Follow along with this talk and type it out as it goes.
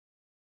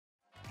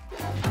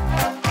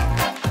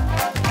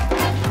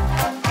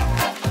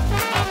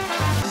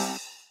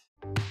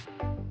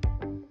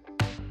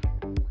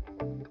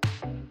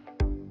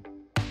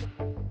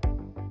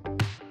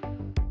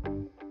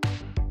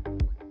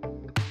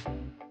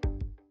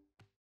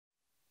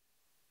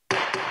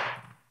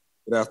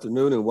Good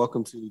afternoon and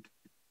welcome to the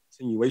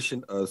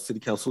continuation of City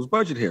Council's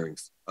budget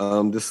hearings.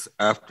 This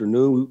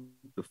afternoon,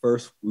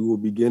 we will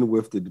begin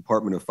with the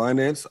Department of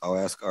Finance. I'll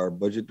ask our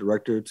budget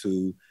director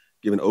to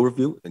give an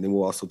overview, and then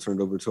we'll also turn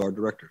it over to our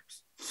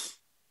directors.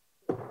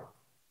 The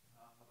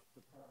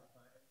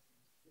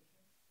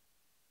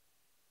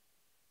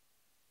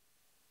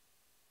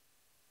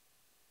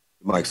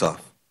mic's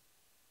off.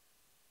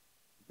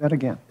 That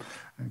again.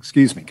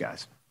 Excuse me,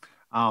 guys.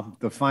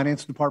 The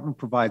Finance Department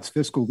provides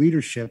fiscal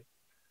leadership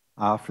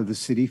for the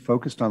city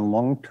focused on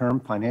long-term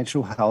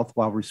financial health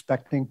while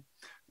respecting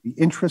the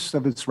interests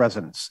of its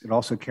residents. It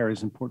also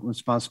carries important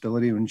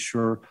responsibility to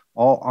ensure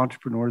all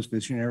entrepreneurs,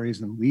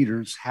 visionaries, and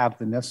leaders have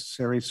the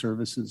necessary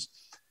services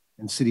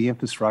and city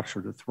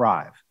infrastructure to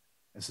thrive.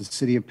 As the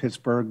city of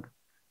Pittsburgh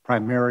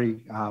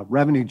primary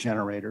revenue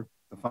generator,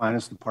 the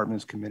Finance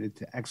Department is committed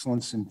to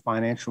excellence in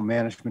financial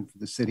management for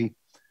the city,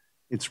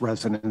 its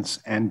residents,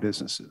 and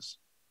businesses.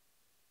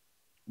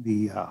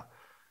 The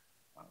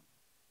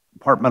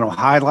departmental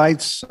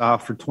highlights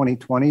for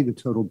 2020, the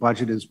total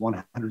budget is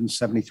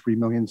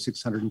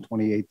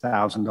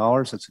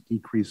 $173,628,000. That's a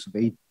decrease of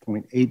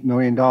 $8.8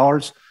 million.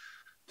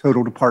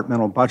 Total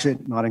departmental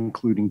budget, not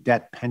including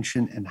debt,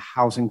 pension, and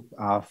housing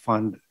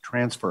fund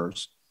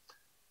transfers,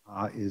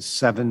 is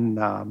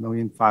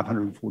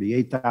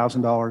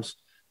 $7,548,000.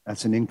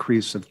 That's an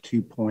increase of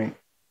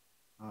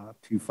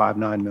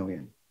 $2.259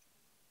 million.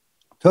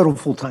 Total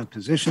full-time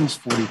positions,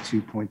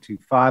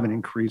 42.25, an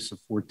increase of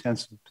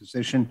 0.4 of a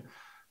position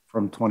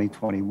from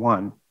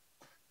 2021.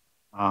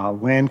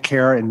 Land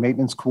care and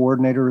maintenance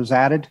coordinator is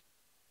added.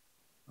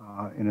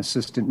 An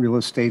assistant real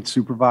estate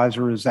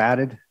supervisor is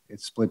added.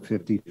 It's split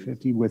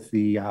 50-50 with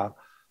the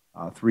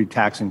 3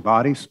 taxing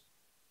bodies.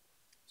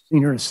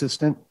 Senior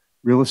assistant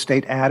real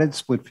estate added,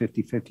 split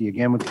 50-50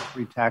 again with the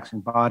 3 taxing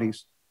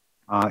bodies.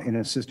 An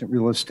assistant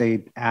real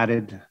estate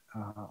added,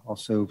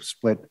 also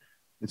split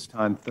this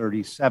time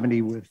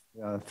 30-70 with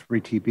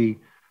 3 TB.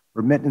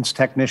 Remittance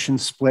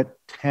technicians split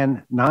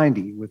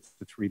 10-90 with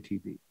the 3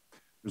 TB.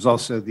 There's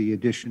also the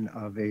addition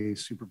of a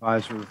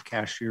supervisor of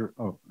cashier.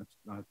 Oh, that's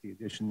not the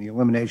addition, the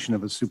elimination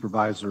of a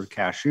supervisor of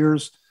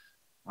cashiers.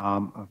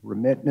 A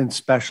remittance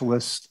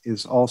specialist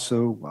is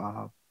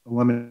also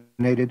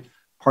eliminated.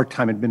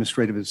 Part-time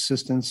administrative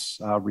assistants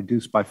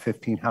reduced by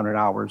 1,500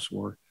 hours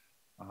or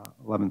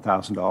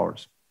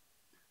 $11,000.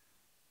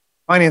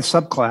 Finance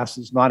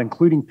subclasses, not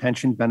including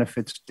pension,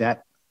 benefits,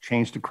 debt,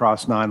 changed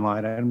across 9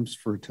 line items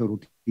for a total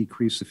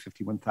decrease of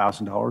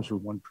 $51,000 or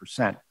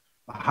 1%.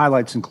 The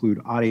highlights include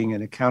auditing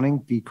and accounting,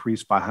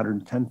 decreased by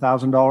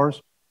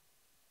 $110,000.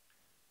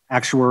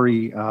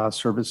 Actuary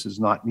services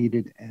not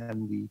needed,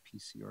 and the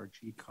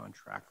PCRG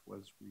contract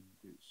was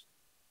reduced.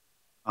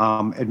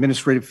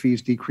 Administrative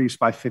fees decreased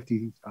by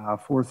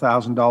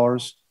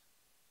 $54,000.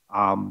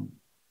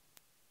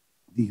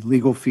 The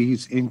legal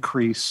fees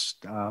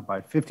increased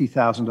by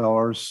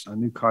 $50,000. A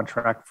new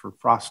contract for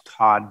Frost,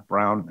 Todd,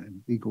 Brown,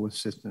 and legal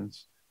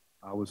assistance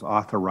was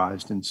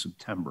authorized in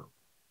September.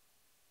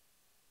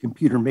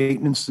 Computer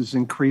maintenance is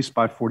increased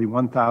by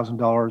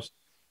 $41,000.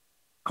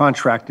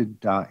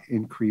 Contracted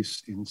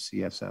increase in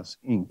CSS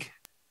Inc.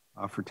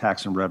 For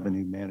tax and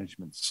revenue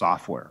management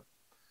software.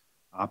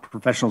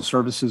 Professional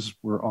services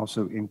were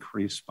also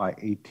increased by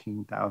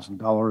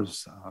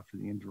 $18,000 for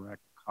the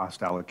indirect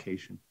cost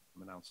allocation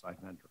from an outside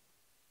vendor.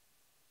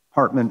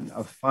 Department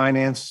of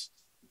Finance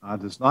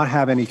does not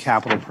have any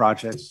capital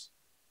projects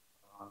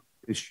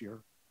this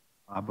year,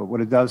 but what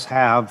it does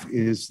have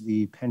is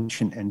the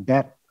pension and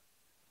debt.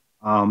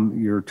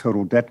 Your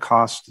total debt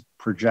cost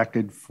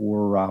projected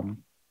for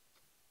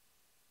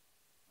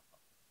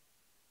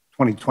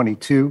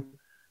 2022,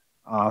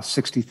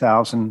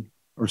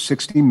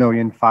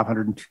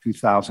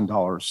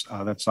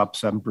 $60,502,000. That's up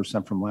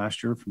 7% from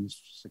last year, from the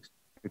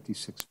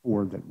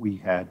 $56.4 that we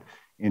had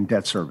in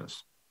debt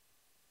service.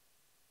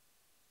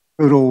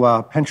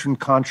 Total pension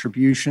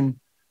contribution,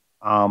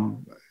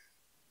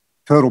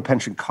 total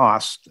pension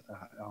cost,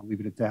 I'll leave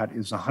it at that,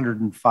 is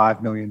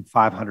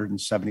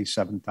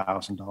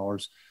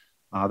 $105,577,000.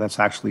 That's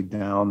actually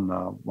down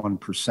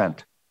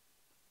 1%.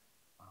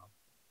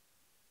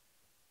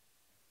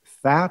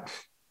 With that,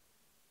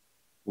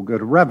 we'll go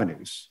to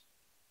revenues.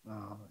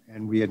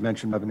 And we had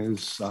mentioned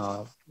revenues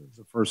the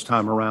first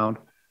time around,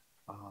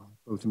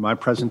 both in my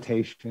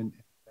presentation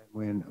and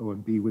when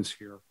OMB was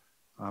here.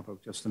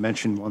 But just to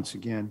mention once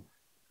again,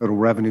 total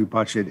revenue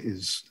budget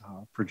is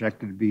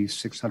projected to be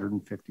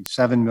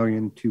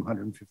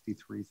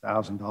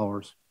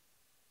 $657,253,000.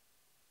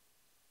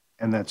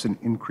 And that's an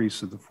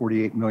increase of the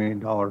 $48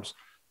 million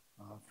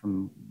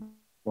from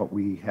what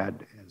we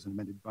had as an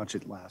amended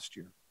budget last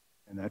year.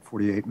 And that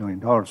 $48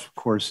 million, of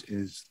course,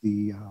 is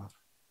the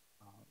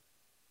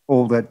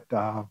hole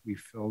that we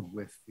filled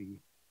with the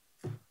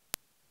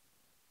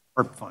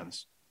ARP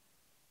funds.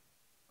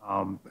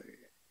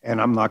 And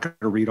I'm not going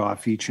to read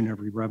off each and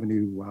every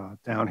revenue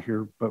down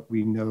here, but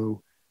we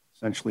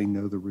essentially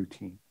know the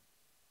routine.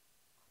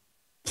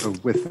 So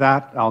with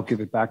that, I'll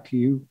give it back to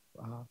you,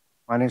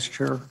 Finance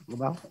Chair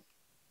LaBelle.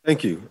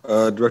 Thank you.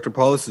 Director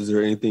Paulus, is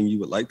there anything you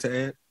would like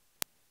to add?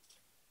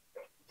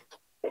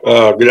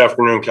 Good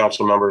afternoon,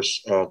 council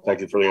members.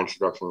 Thank you for the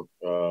introduction,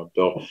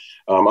 Bill.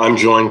 I'm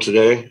joined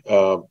today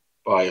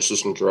by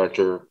Assistant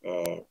Director,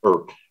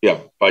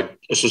 by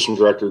Assistant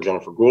Director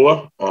Jennifer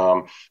Gula.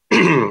 I'm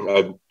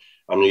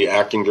the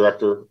Acting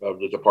Director of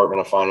the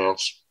Department of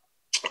Finance,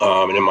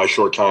 and in my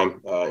short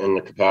time in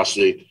the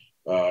capacity,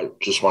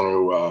 just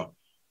want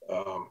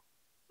to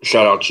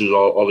shout out to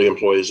all the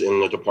employees in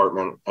the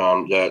department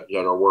that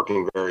are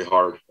working very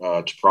hard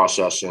to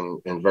process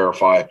and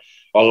verify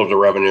all of the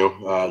revenue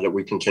that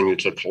we continue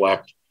to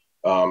collect.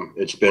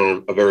 It's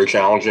been a very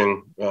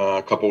challenging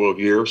couple of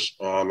years,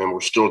 and we're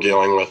still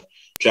dealing with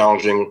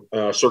challenging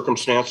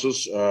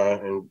circumstances.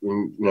 And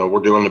we're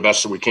doing the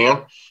best that we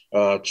can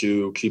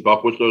to keep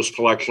up with those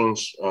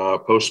collections,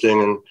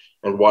 posting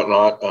and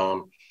whatnot,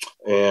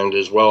 and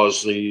as well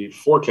as the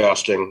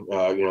forecasting.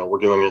 We're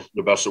doing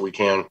the best that we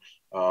can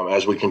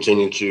as we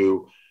continue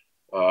to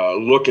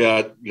look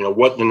at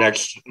what the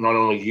next not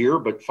only year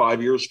but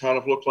 5 years kind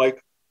of look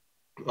like.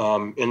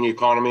 In the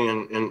economy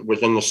and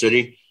within the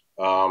city.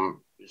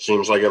 It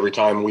seems like every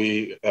time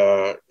we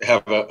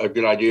have a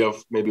good idea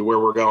of maybe where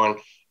we're going,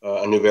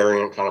 a new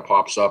variant kind of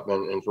pops up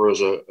and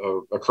throws a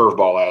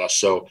curveball at us.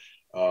 So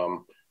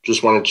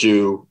just wanted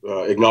to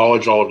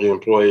acknowledge all of the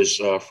employees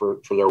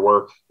for their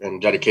work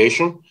and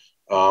dedication,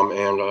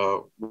 and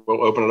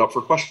we'll open it up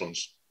for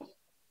questions.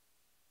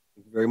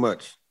 Thank you very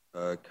much.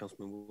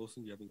 Councilman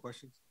Wilson, do you have any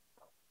questions?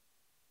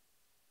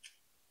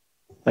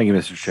 Thank you,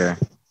 Mr. Chair.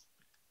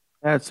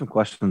 I had some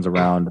questions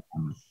around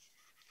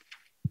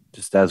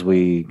just as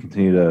we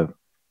continue to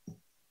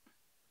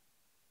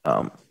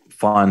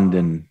fund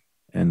and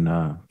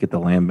get the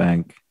land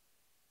bank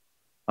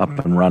up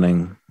and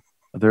running.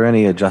 Are there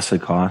any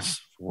adjusted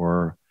costs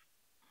for,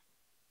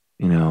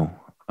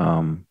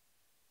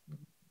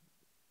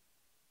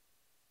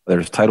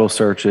 there's title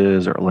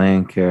searches or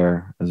land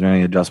care? Is there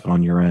any adjustment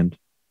on your end?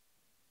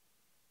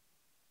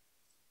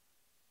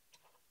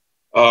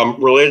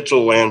 Related to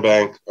the land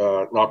bank,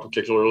 not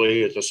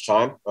particularly at this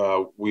time.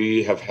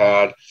 We have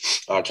had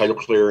title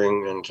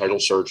clearing and title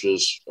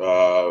searches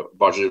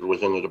budgeted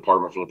within the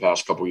department for the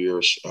past couple of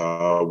years.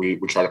 We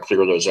try to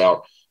clear those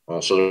out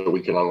so that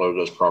we can unload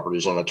those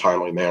properties in a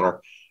timely manner.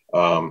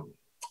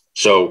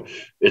 So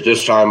at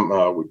this time,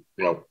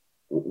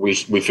 we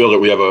feel that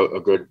we have a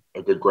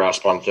good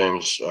grasp on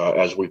things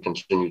as we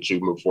continue to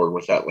move forward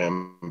with that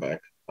land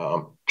bank.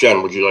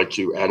 Jen, would you like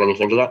to add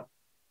anything to that?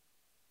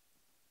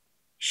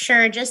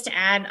 Sure, just to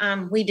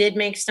add, we did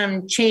make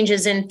some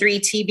changes in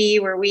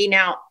 3TB where we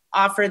now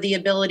offer the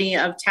ability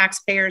of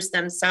taxpayers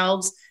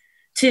themselves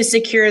to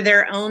secure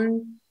their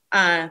own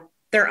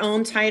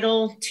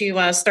title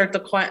to start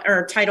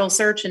the title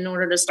search in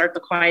order to start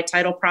the quiet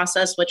title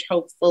process, which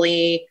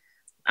hopefully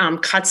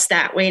cuts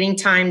that waiting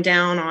time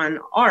down on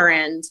our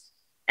end.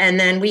 And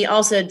then we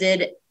also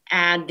did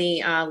add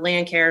the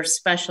land care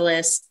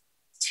specialist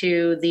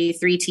to the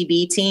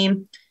 3TB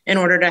team in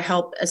order to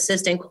help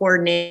assist and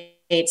coordinate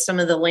some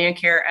of the land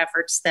care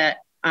efforts that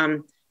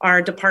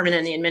our department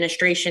and the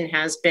administration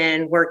has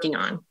been working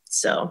on.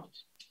 So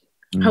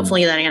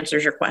hopefully that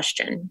answers your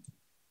question.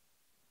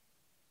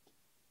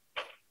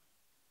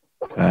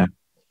 Okay.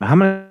 How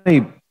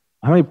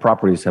many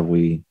properties have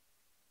we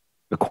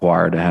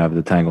acquired to have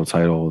the tangle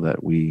title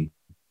that we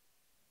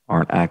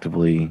aren't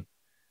actively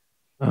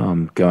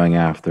going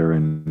after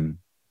and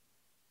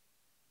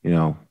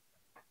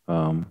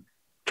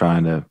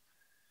trying to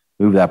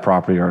move that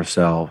property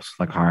ourselves,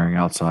 like hiring an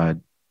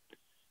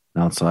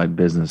outside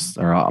business,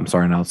 or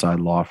an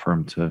outside law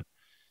firm to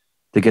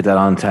get that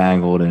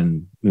untangled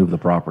and move the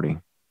property?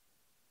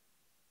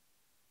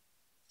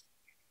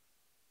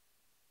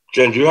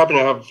 Jen, do you happen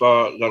to have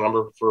that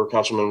number for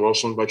Councilman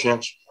Wilson by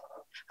chance?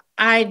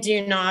 I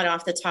do not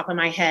off the top of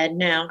my head,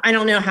 no. I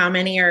don't know how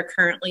many are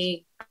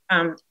currently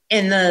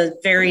in the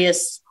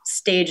various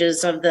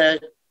stages of the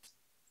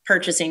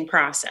purchasing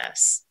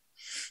process.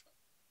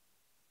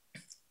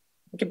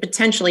 We could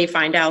potentially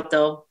find out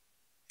though.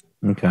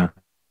 Okay.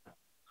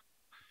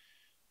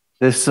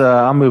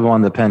 I'll move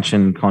on to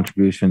pension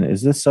contribution.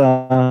 Is this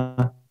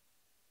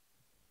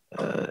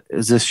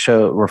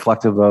show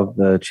reflective of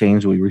the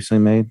change we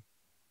recently made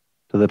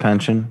to the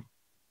pension?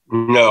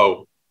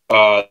 No,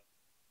 that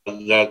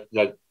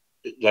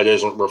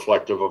isn't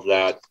reflective of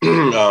that.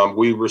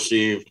 We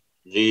received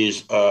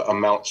these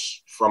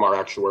amounts from our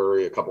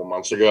actuary a couple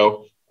months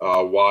ago,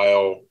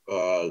 while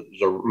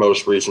the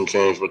most recent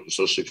change with the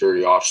Social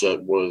Security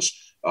offset was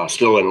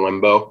still in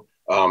limbo.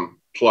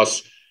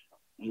 Plus,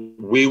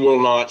 we will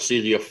not see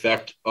the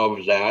effect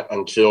of that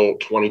until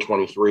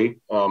 2023.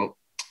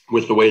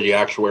 With the way the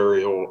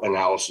actuarial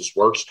analysis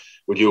works,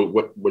 we do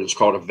what is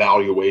called a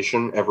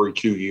valuation every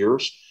 2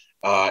 years.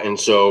 And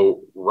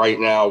so right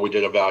now we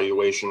did a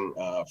valuation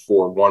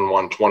for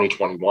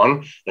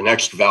 1/1/2021. The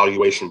next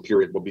valuation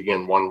period will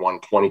begin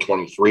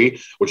 1/1/2023,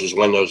 which is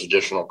when those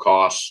additional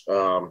costs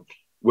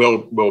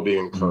will be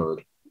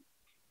incurred.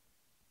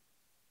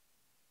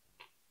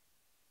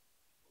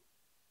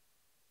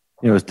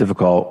 It's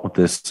difficult with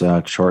this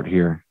chart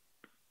here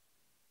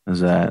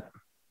is that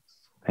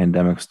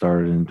pandemic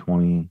started in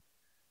 2020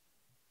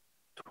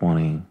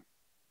 20.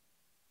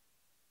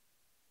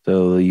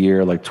 So the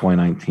year like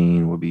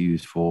 2019 would be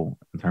useful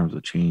in terms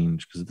of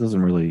change because it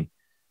doesn't really,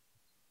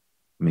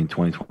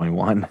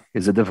 2021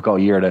 is a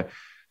difficult year to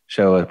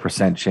show a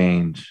percent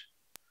change.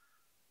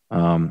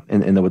 Within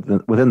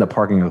the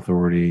parking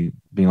authority,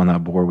 being on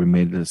that board, we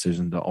made the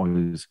decision to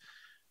always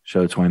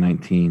show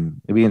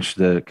 2019. It'd be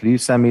interesting. Could you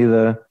send me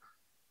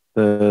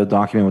the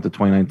document with the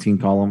 2019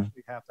 column?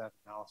 We have that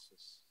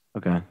analysis.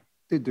 Okay.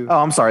 Did do it. Oh,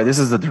 I'm sorry. This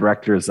is the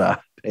director's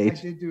page.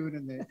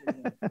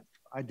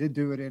 I did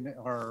do it in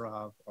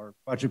our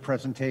budget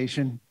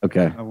presentation.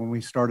 Okay. When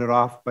we started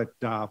off, but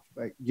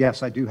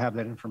yes, I do have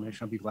that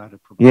information. I'll be glad to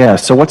provide. Yeah.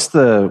 So what's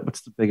the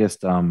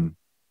biggest what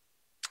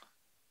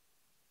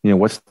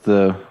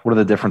are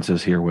the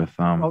differences here with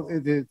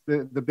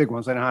the big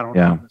ones? And I don't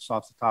know this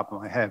off the top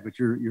of my head, but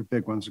your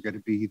big ones are going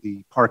to be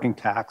the parking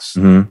tax,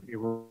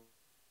 payroll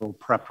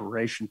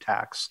preparation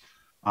tax,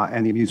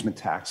 and the amusement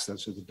tax.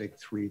 Those are the big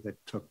three that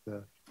took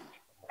the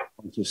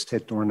just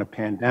hit during the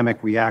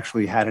pandemic. We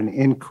actually had an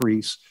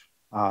increase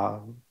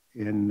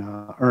in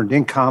earned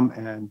income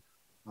and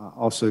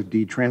also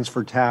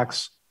D-transfer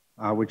tax,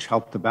 which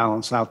helped to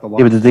balance out the loss.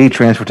 Yeah, but the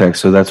D-transfer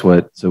tax, so that's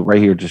what, so right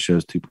here it just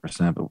shows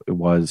 2%, but it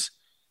was,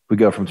 we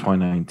go from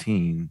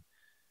 2019,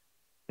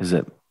 is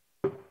it,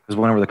 because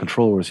whenever the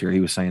controller was here,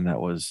 he was saying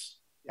that was.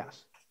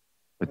 Yes.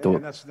 But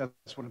and that's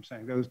what I'm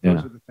saying. Those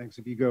are the things.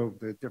 If you go,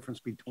 the difference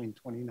between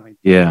 2019.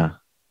 Yeah.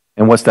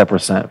 And what's that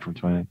percent from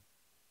 20?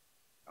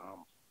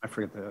 I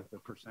forget the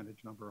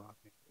percentage number.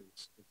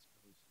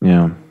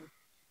 Yeah.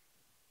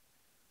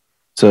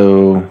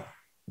 So,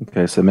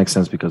 okay, so it makes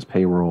sense because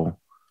payroll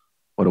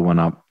would have went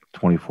up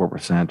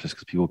 24% just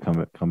because people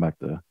come back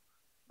to.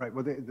 Right.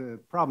 Well, the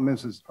problem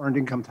is earned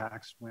income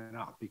tax went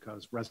up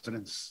because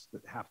residents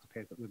that have to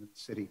pay that live in the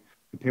city.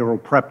 The payroll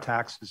prep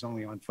tax is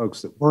only on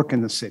folks that work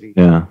in the city.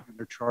 Yeah. And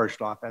they're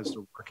charged off as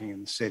they're working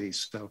in the city.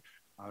 So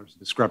there's a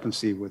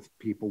discrepancy with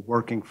people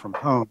working from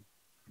home.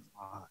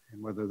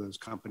 And whether those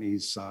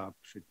companies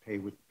should pay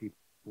with people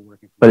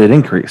working. But it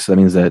increased. That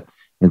means that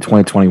in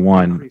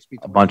 2021,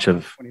 a bunch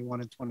of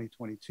 2021 and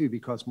 2022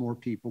 because more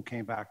people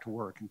came back to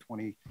work in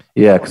 20.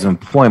 Yeah, because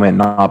unemployment,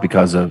 not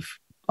because of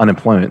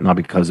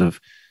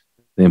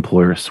the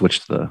employer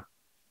switched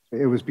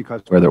It was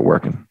because where they're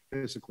working.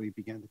 Physically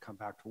began to come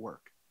back to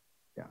work.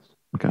 Yes.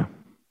 Okay.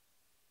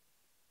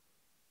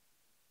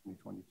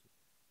 2022.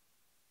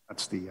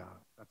 That's the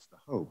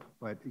hope.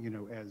 But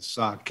as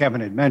Kevin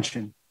had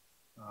mentioned.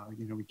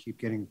 We keep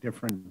getting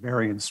different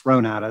variants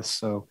thrown at us.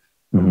 So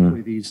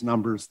hopefully these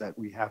numbers that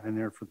we have in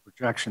there for the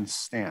projections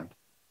stand.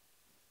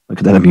 Look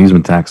at that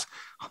amusement tax,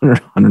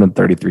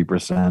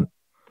 133%.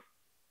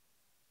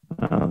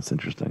 That's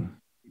interesting.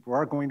 People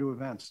are going to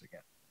events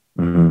again.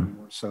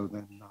 More so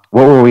than.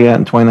 What were we at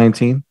in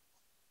 2019?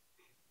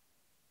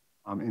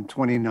 In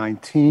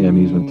 2019,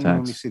 amusement tax.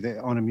 Let me see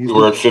that on amusement.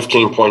 We were at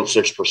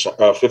 15.6%,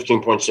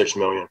 15.6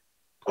 million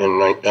in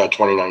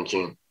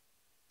 2019.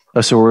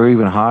 Oh, so we're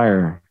even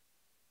higher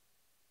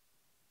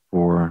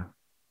for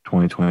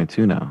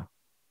 2022 now.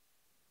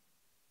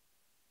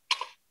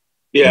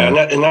 Yeah,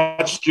 and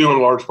that's due in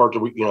large part to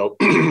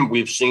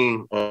we've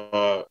seen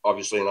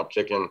obviously an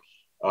uptick in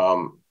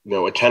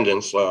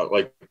attendance,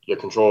 like the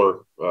controller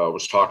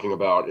was talking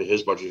about at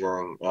his budget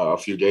hearing a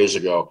few days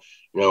ago.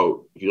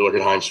 If you look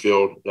at Heinz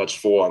Field, that's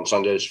full on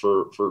Sundays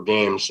for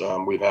games.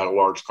 We've had a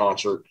large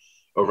concert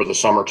over the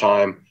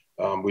summertime.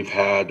 We've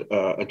had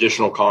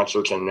additional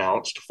concerts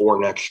announced for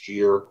next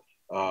year.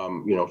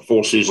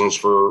 Full seasons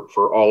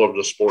for all of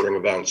the sporting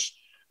events.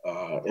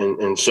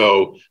 And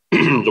so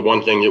the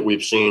one thing that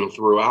we've seen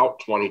throughout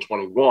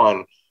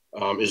 2021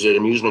 is that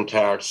amusement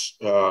tax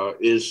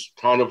is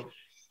kind of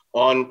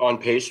on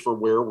pace for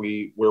where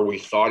we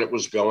thought it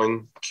was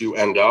going to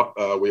end up.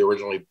 We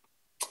originally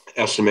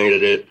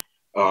estimated it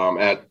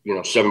at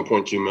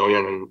 7.2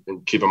 million,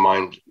 and keep in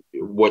mind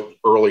what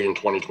early in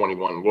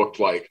 2021 looked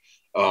like.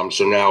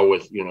 So now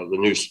with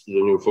the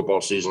new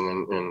football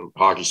season and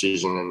hockey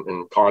season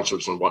and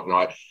concerts and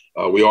whatnot,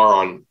 we are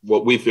on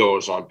what we feel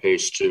is on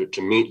pace to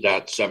meet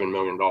that $7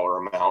 million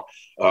amount,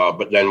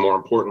 but then more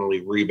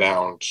importantly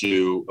rebound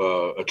to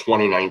a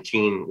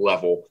 2019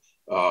 level,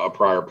 a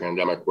prior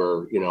pandemic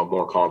where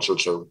more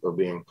concerts are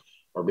being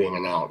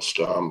announced.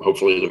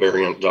 Hopefully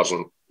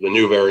the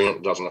new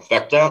variant doesn't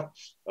affect that,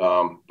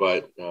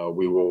 but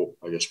we will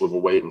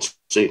wait and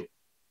see.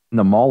 And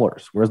the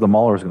Maulers, where's the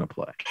Maulers going to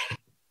play?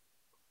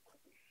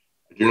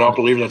 I do not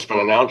believe that's been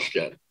announced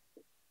yet.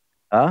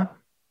 Huh?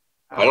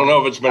 I don't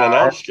know if it's been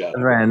announced yet. It's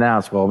been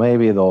announced. Well,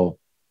 maybe they'll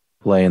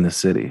play in the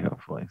city,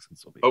 hopefully,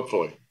 since it'll be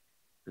hopefully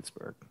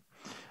Pittsburgh.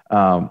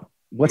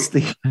 What's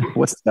the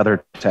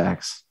other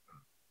tax?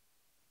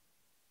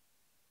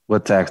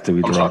 What tax did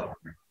we drop?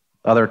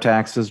 Other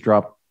taxes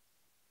drop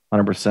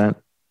 100%.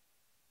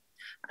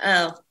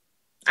 Oh,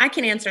 I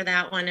can answer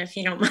that one if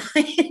you don't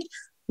mind.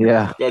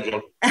 Yeah. Go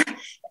ahead, Jen.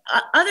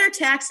 Other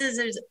taxes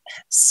is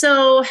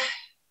so.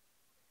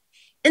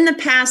 In the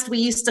past, we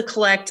used to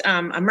collect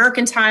a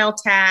mercantile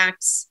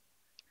tax,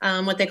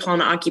 what they call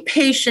an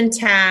occupation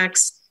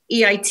tax.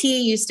 EIT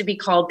used to be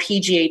called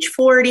PGH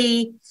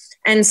 40.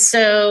 And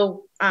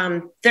so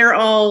they're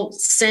all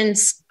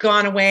since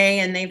gone away,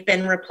 and they've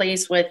been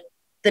replaced with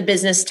the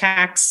business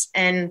tax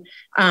and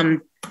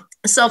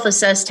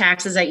self-assessed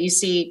taxes that you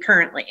see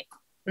currently.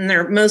 And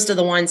they're most of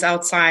the ones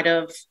outside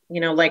of,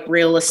 like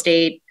real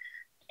estate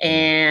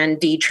and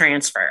deed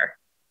transfer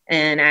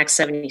and Act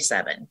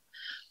 77.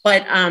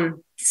 But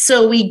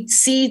so we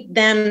see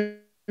them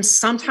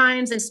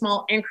sometimes in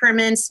small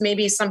increments.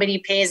 Maybe somebody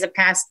pays a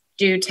past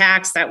due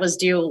tax that was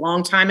due a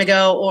long time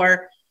ago,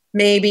 or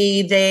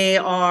maybe they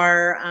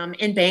are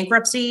in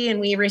bankruptcy and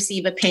we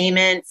receive a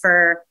payment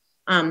for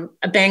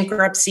a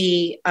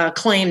bankruptcy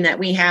claim that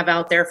we have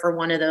out there for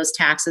one of those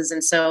taxes.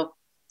 And so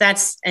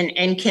that's an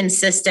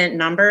inconsistent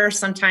number.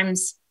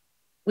 Sometimes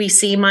we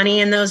see money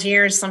in those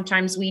years,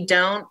 sometimes we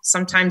don't.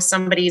 Sometimes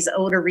somebody's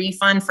owed a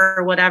refund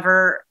for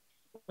whatever,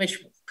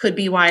 which could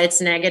be why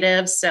it's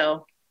negative.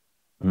 So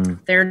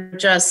they're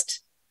just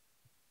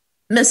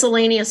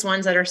miscellaneous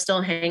ones that are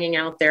still hanging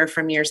out there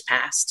from years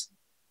past.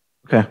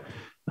 Okay.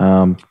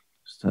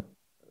 Just had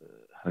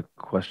a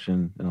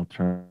question, and I'll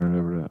turn it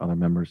over to other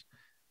members.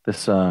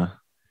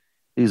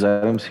 These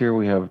items here,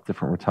 we have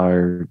different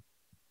retired,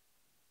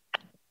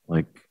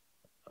 like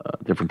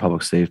different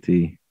public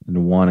safety,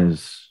 and one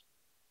is,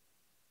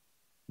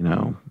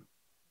 it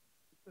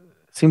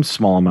seems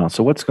small amount.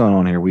 So what's going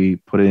on here? We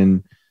put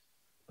in,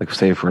 like,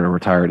 say for a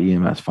retired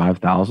EMS,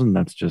 5,000.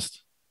 That's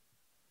just,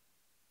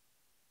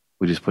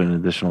 we just put an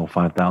additional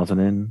 5,000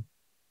 in.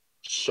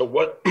 So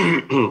what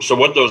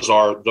those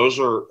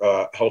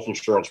are health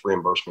insurance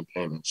reimbursement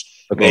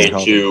payments made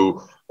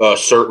to a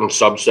certain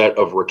subset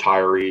of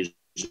retirees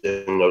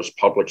in those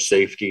public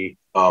safety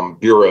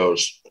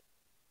bureaus.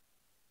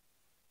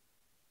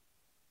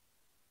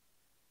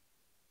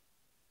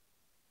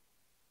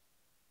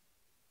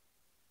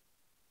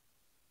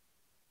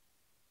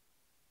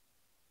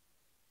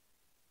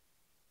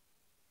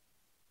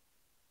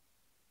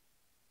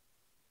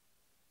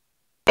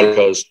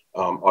 Because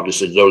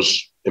obviously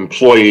those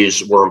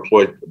employees were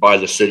employed by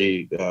the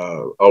city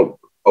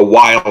a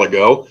while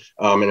ago,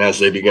 and as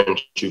they begin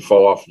to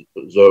fall off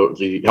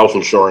the health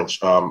insurance,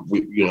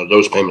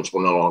 those payments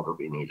will no longer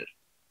be needed.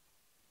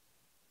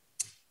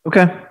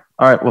 Okay.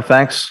 All right. Well,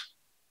 thanks,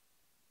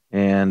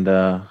 and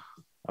I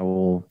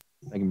will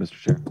thank you, Mr.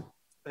 Chair.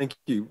 Thank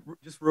you.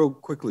 Just real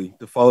quickly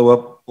to follow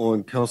up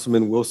on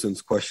Councilman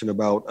Wilson's question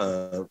about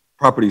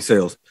property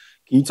sales.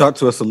 Can you talk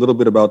to us a little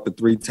bit about the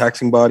 3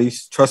 taxing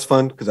bodies trust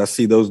fund? Because I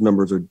see those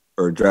numbers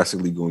are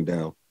drastically going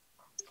down.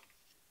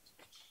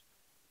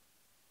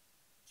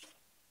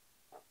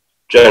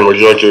 Jen, would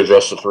you like to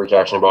address the 3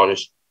 taxing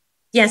bodies?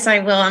 Yes, I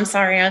will. I'm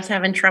sorry. I was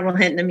having trouble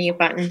hitting the mute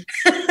button.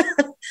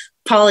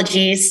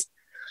 Apologies.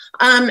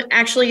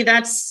 Actually,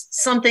 that's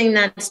something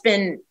that's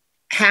been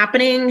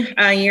happening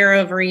year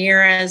over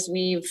year as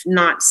we've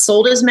not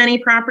sold as many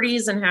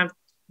properties and have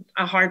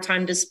a hard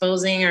time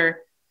disposing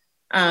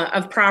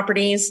of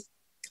properties.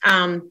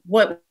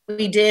 What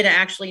we did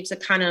actually to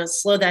kind of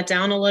slow that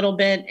down a little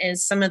bit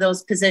is some of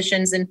those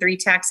positions in 3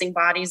 taxing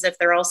bodies, if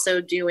they're also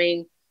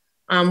doing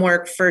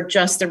work for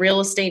just the real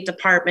estate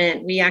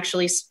department, we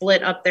actually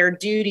split up their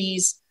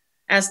duties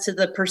as to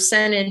the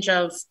percentage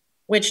of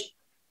which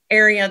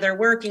area they're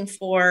working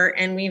for.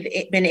 And we've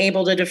been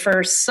able to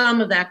defer some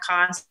of that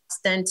cost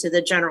then to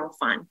the general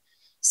fund.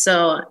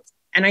 So,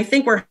 and I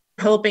think we're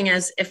hoping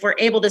as if we're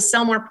able to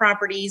sell more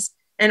properties,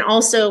 and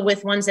also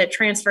with ones that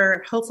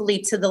transfer, hopefully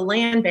to the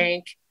land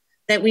bank,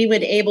 that we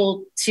would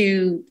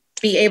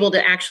be able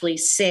to actually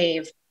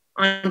save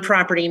on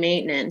property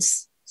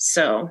maintenance.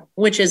 So,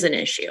 which is an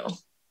issue.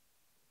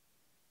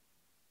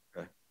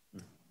 Okay,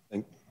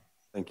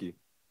 thank you.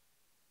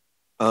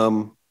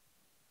 Well,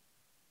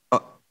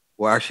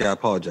 actually, I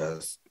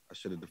apologize. I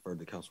should have deferred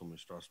to Councilwoman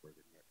Strasburg.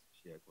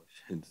 She had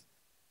questions.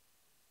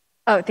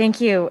 Oh,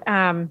 thank you,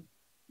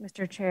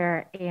 Mr.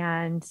 Chair,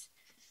 and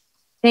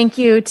thank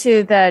you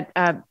to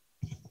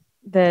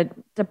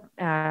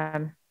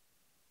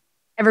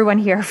everyone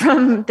here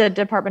from the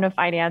Department of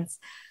Finance.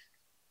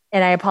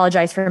 And I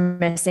apologize for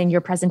missing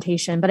your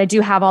presentation, but I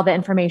do have all the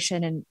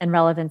information and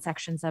relevant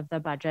sections of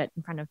the budget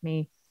in front of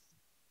me.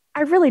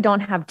 I really don't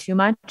have too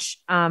much,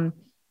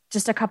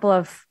 just a couple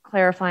of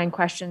clarifying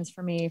questions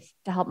for me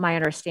to help my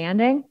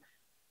understanding.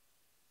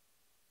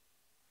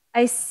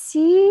 I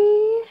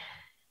see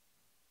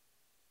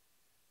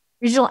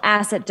Regional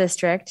Asset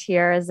District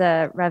here as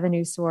a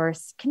revenue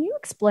source. Can you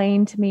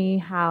explain to me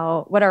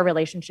what our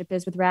relationship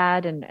is with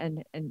RAD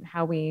and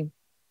how we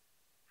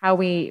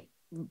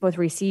both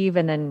receive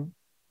and then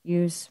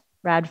use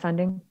RAD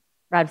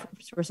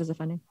sources of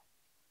funding?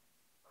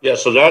 Yeah,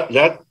 so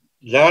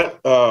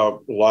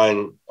that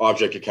line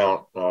object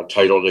account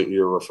title that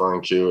you're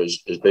referring to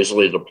is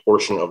basically the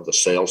portion of the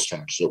sales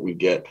tax that we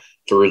get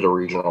through the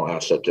Regional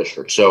Asset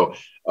District. So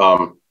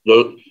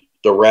the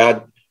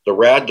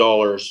RAD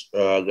dollars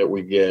that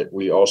we get,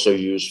 we also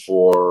use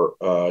for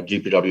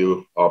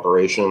DPW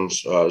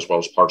operations, as well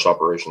as parks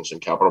operations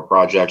and capital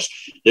projects.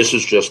 This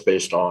is just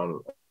based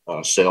on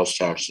sales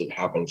tax that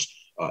happens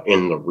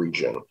in the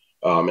region.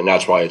 And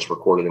that's why it's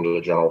recorded into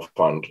the general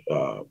fund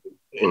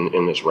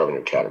in this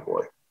revenue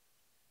category.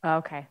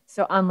 Okay.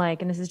 So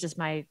unlike, and this is just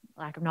my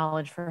lack of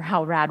knowledge for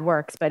how RAD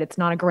works, but it's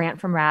not a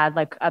grant from RAD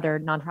like other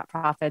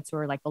nonprofits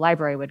or like the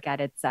library would get.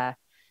 It's a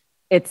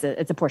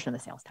portion of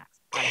the sales tax.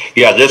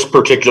 Yeah, this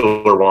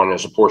particular one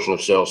is a portion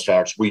of sales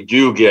tax. We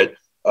do get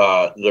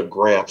the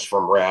grants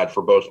from RAD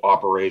for both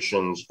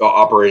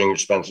operating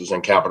expenses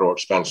and capital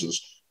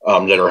expenses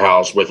that are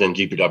housed within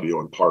DPW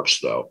and parks,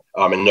 though.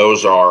 And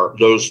those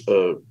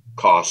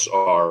costs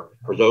are,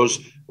 or those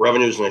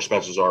revenues and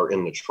expenses are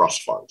in the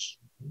trust funds.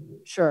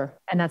 Sure.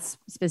 And that's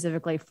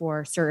specifically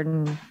for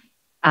certain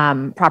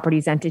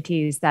properties,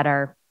 entities that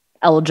are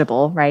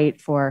eligible, right?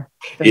 For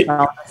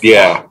yeah.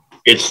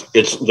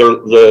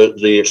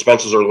 The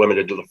expenses are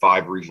limited to the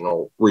 5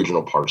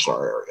 regional parks in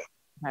our area.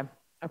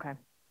 Okay.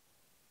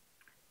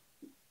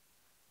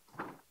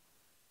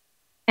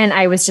 And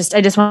I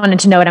just wanted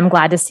to note, I'm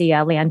glad to see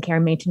a land care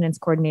and maintenance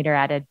coordinator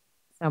added.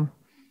 So,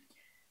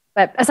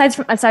 but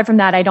aside from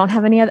that, I don't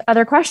have any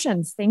other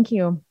questions. Thank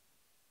you.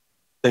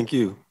 Thank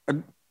you.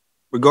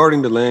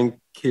 Regarding the land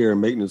care and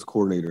maintenance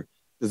coordinator,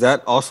 does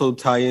that also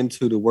tie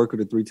into the work of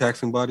the 3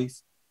 taxing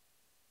bodies?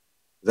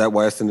 Is that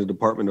why it's in the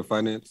Department of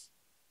Finance?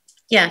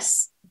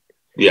 Yes.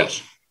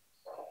 Yes.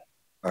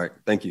 All right.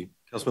 Thank you.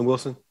 Councilman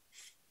Wilson?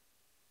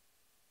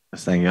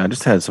 Yes, thank you. I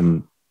just had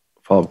some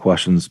follow-up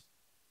questions.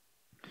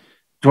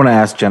 Do you want to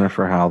ask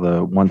Jennifer how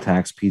the one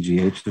tax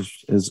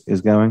PGH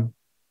is going?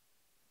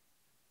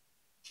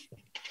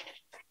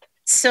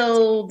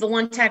 So the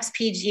One Tax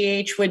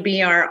PGH would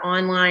be our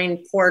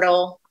online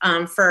portal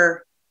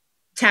for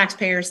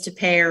taxpayers to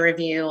pay or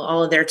review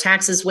all of their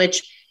taxes,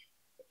 which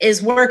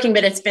is working,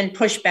 but it's been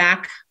pushed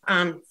back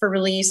for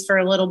release for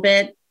a little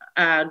bit.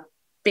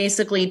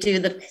 Basically, due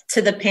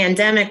to the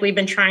pandemic, we've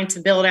been trying to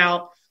build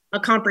out a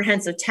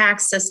comprehensive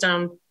tax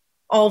system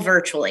all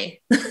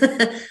virtually.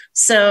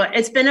 So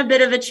it's been a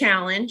bit of a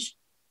challenge.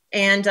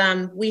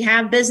 And we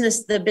have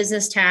the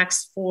business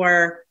tax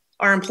for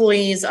our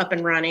employees up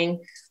and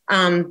running.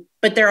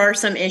 But there are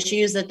some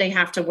issues that they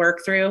have to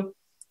work through.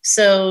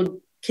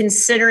 So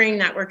considering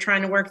that we're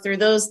trying to work through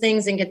those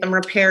things and get them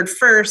repaired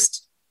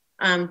first,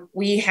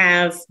 we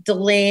have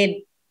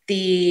delayed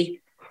the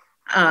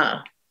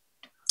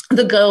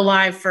go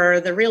live for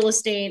the real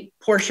estate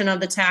portion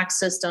of the tax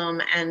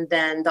system and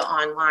then the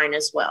online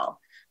as well.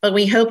 But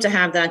we hope to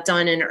have that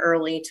done in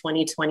early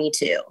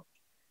 2022.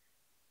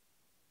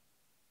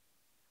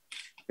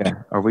 Okay.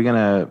 Are we going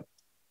to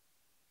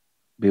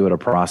be able to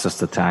process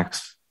the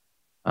tax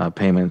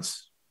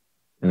payments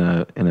in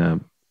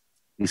a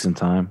decent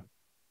time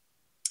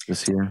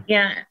this year?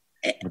 Yeah,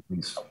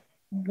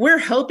 we're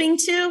hoping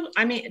to.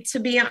 I mean, to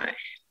be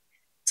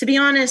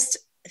honest,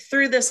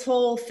 through this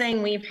whole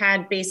thing, we've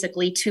had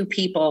basically 2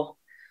 people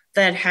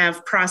that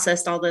have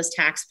processed all those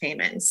tax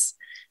payments.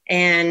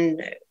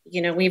 And,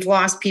 we've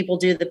lost people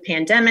due to the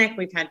pandemic.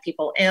 We've had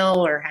people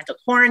ill or had to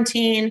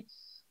quarantine.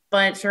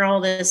 But through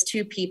all this,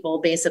 2 people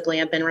basically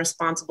have been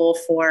responsible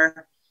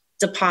for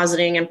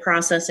depositing and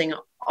processing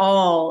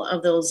all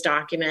of those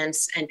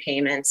documents and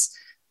payments.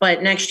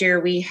 But next year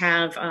we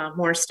have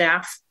more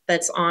staff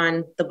that's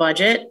on the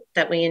budget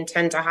that we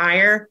intend to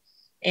hire.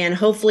 And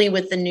hopefully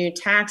with the new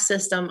tax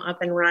system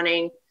up and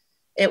running,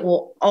 it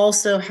will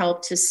also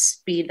help to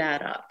speed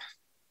that up.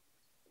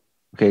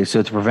 Okay,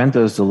 so to prevent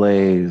those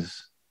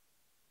delays,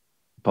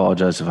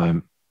 apologize if I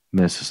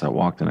missed this, I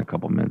walked in a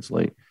couple minutes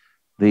late.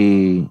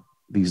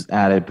 These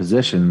added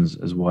positions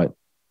is what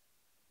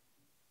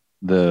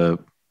the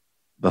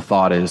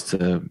thought is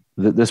to,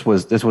 this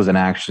was an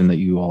action that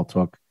you all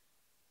took,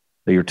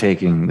 that you're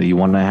taking, that you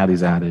want to have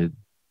these added.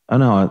 Oh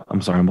no,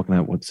 I'm sorry, I'm looking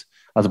at I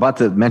was about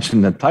to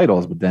mention the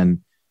titles, but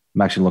then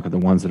I'm actually looking at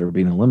the ones that are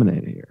being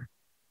eliminated here.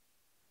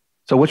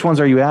 So which ones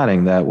are you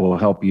adding that will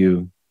help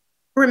you?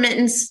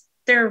 Remittance,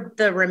 they're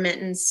the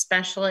remittance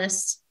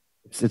specialists.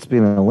 It's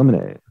being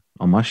eliminated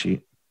on my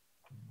sheet.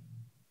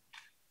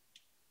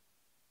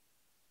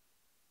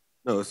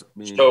 No,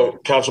 so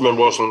Councilman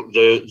Wilson,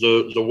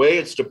 the way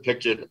it's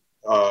depicted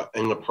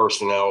in the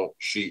personnel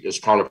sheet is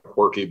kind of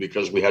quirky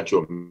because we had to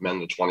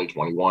amend the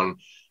 2021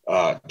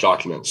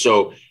 document.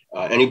 So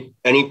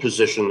any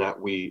position that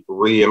we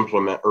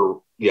re-implemented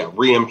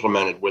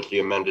with the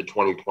amended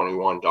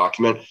 2021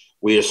 document,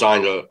 we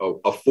assigned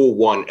a full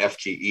 1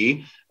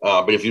 FTE.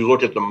 But if you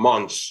look at the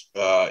months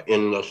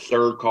in the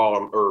 3rd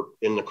column or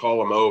in the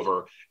column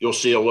over, you'll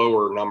see a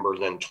lower number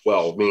than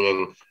 12,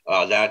 meaning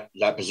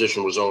that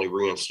position was only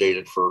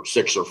reinstated for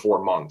 6 or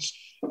 4 months.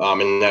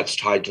 And that's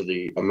tied to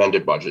the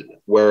amended budget.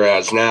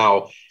 Whereas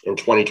now in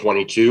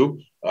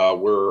 2022,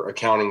 we're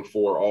accounting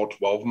for all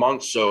 12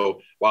 months.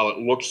 So while it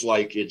looks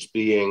like it's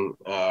being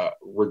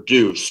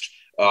reduced,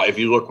 if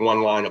you look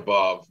one line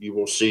above, you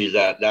will see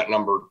that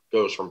number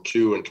goes from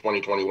 2 in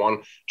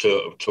 2021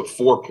 to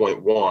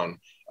 4.1.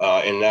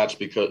 And that's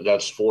because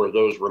that's for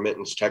those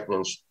remittance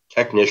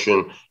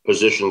technician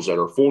positions that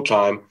are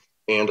full-time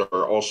and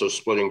are also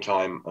splitting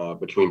time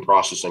between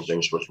processing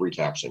things for 3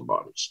 taxing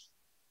bodies.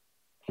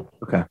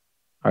 Okay.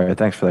 All right.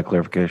 Thanks for that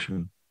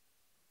clarification.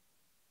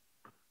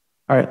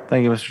 All right.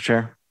 Thank you, Mr.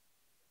 Chair.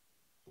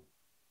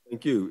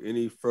 Thank you.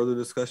 Any further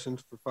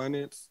discussions for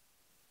finance?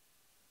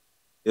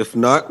 If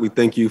not, we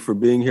thank you for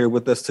being here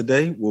with us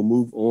today. We'll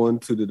move on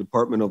to the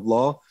Department of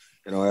Law,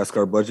 and I'll ask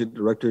our budget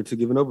director to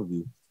give an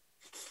overview.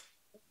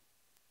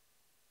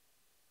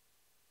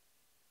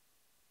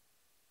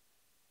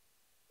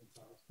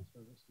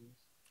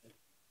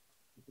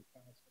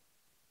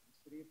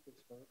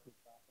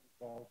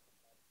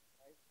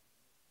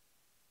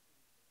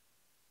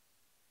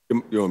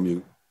 You're on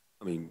mute.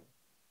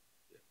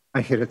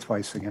 I hit it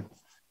twice again.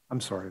 I'm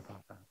sorry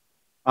about that.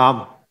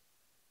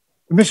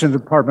 The mission of the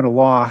Department of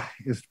Law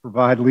is to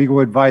provide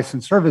legal advice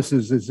and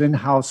services as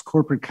in-house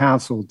corporate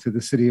counsel to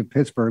the city of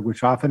Pittsburgh,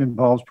 which often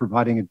involves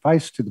providing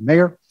advice to the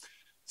mayor,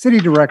 city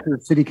director,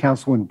 city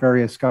council, and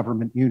various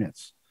government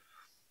units.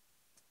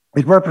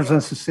 It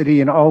represents the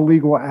city in all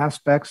legal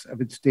aspects of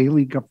its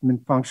daily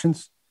government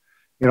functions.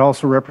 It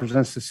also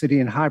represents the city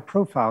in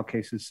high-profile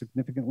cases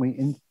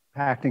significantly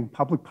impacting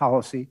public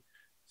policy,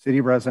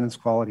 city residents'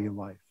 quality of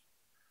life.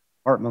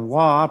 Department of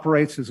Law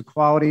operates as a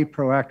quality,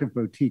 proactive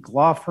boutique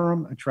law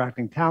firm,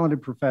 attracting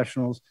talented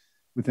professionals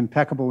with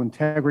impeccable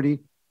integrity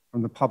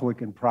from the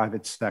public and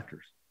private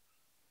sectors.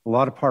 The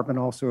Law Department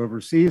also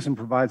oversees and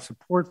provides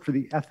support for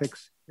the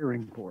Ethics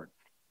Hearing Board.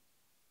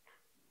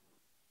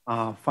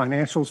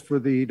 Financials for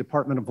the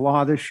Department of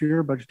Law this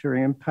year: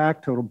 budgetary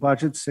impact, total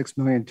budget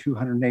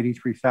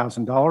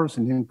 $6,283,000,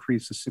 an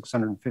increase of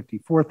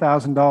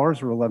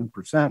 $654,000 or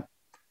 11%.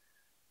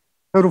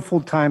 Total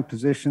full-time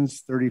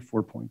positions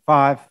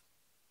 34.5,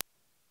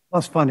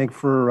 plus funding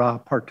for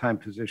part-time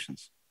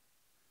positions.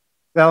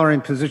 Salary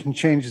and position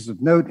changes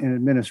of note in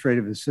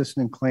administrative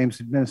assistant and claims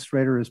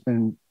administrator has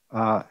been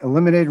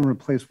eliminated and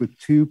replaced with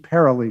 2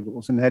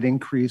 paralegals, a net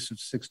increase of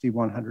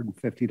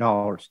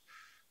 $6,150.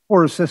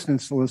 4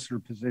 assistant solicitor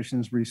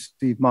positions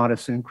received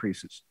modest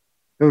increases.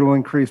 Total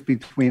increase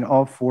between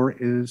all 4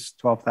 is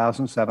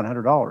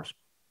 $12,700.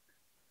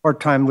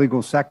 Part-time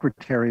legal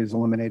secretary is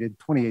eliminated,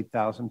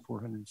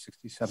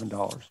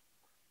 $28,467.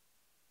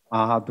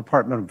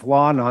 Department of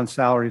Law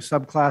non-salary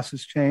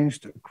subclasses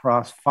changed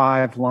across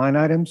 5 line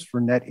items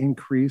for net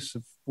increase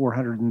of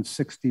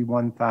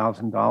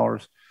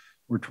 $461,000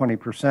 or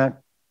 20%.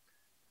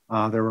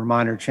 There were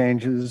minor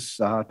changes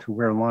to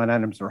where line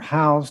items are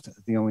housed.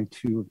 The only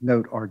 2 of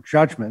note are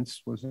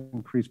judgments was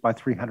increased by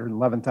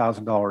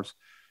 $311,000.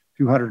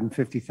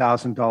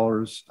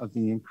 $250,000 of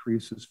the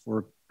increases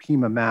for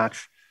PEMA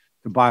match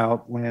to buy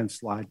out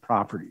landslide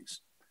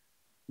properties.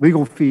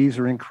 Legal fees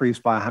are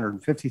increased by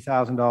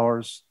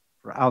 $150,000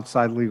 for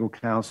outside legal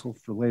counsel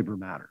for labor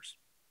matters.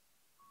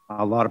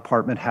 The Law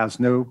Department has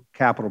no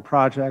capital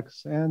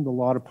projects, and the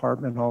Law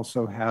Department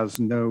also has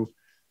no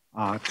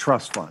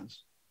trust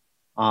funds.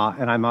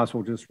 And I might as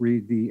well just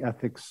read the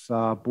Ethics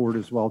Board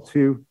as well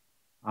too.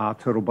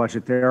 Total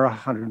budget there,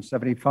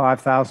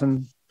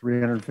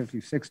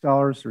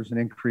 $175,356. There's an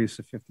increase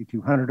of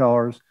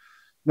 $5,200.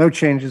 No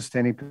changes to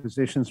any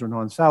positions or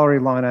non-salary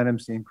line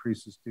items. The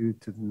increase is due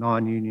to the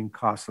non-union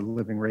cost of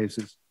living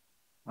raises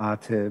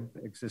to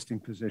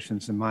existing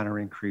positions and minor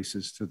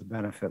increases to the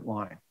benefit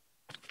line.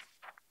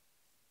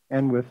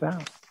 And with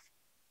that,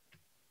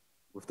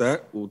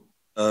 well,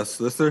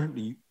 Solicitor,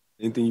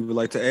 anything you would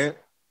like to add?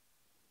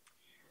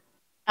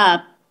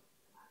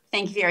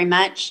 Thank you very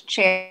much,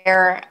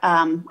 Chair.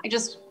 I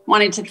just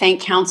wanted to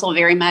thank Council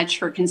very much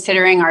for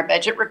considering our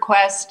budget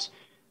request.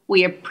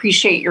 We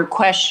appreciate your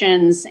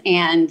questions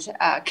and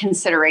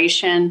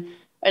consideration.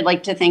 I'd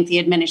like to thank the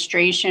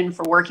administration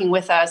for working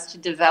with us to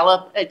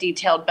develop a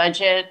detailed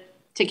budget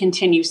to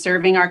continue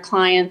serving our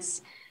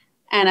clients.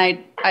 And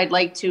I'd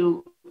like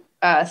to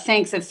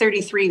thank the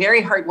 33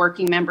 very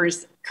hardworking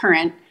members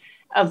current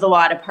of the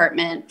Law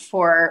Department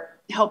for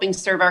helping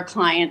serve our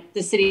client,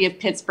 the city of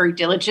Pittsburgh,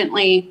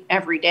 diligently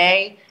every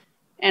day.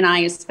 And I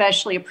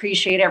especially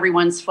appreciate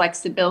everyone's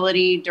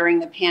flexibility during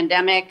the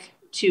pandemic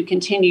to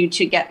continue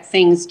to get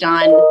things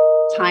done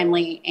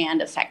timely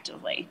and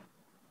effectively.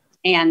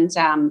 And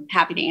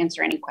happy to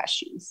answer any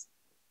questions.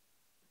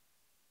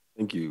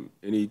 Thank you.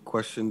 Any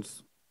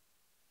questions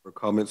or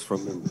comments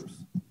from members?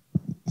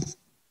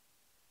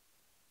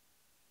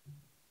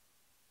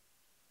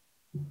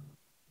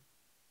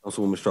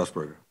 Councilwoman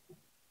Strasburger.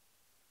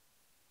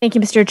 Thank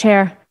you, Mr.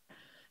 Chair.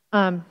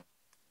 And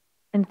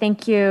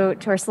thank you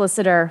to our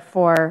solicitor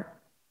for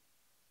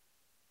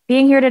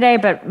being here today,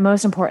 but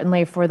most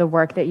importantly, for the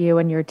work that you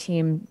and your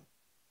team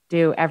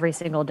do every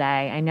single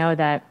day. I know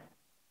that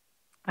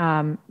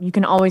you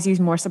can always use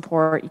more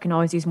support, you can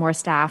always use more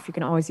staff, you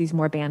can always use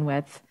more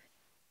bandwidth.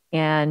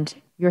 And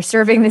you're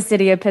serving the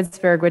city of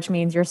Pittsburgh, which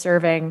means you're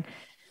serving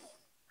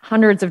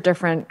hundreds of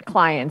different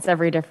clients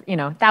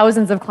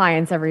thousands of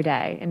clients every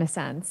day, in a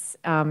sense.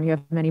 You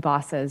have many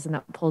bosses, and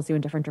that pulls you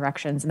in different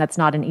directions, and that's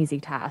not an easy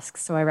task.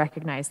 So I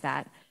recognize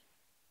that.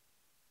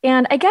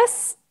 And I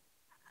guess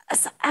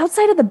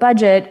outside of the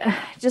budget,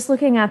 just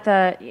looking at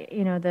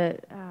the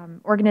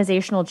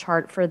organizational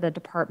chart for the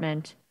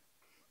department,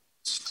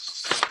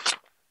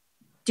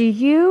 do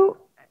you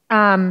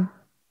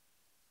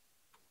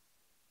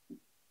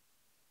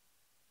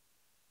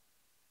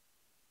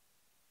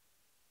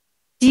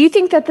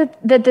think that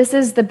this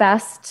is the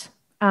best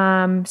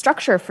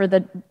structure for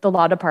the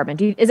law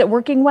department? Is it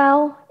working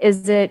well?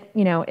 Is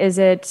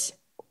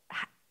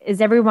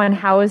everyone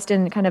housed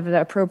in kind of the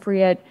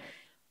appropriate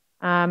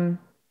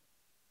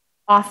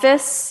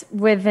office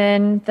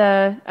within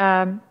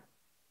the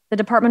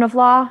Department of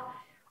Law?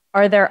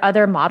 Are there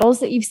other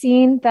models that you've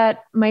seen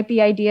that might be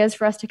ideas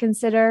for us to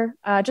consider?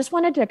 Just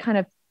wanted to kind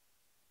of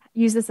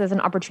use this as an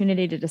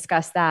opportunity to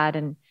discuss that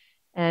and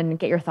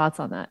get your thoughts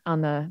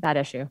on that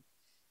issue.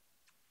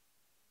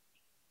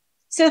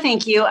 So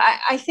thank you.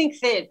 I think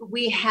that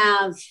we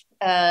have,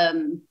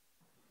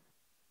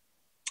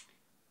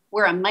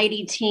 we're a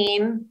mighty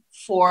team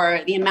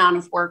for the amount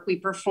of work we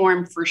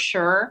perform, for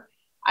sure.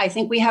 I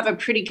think we have a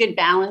pretty good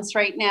balance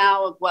right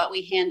now of what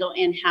we handle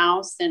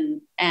in-house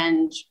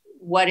and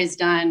what is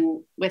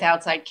done with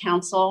outside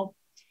counsel.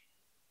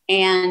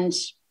 And,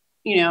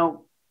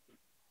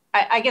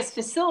 I guess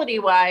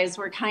facility-wise,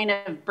 we're kind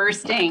of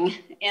bursting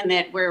in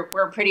that we're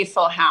a pretty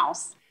full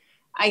house.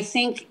 I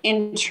think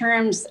in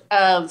terms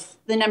of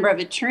the number of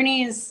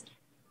attorneys,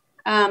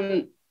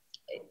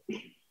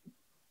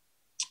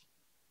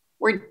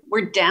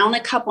 we're down a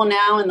couple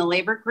now in the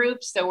labor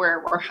group, so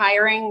we're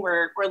hiring.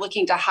 We're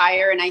looking to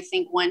hire, and I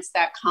think once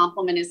that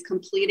complement is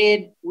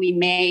completed,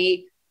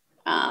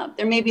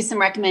 there may be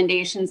some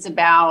recommendations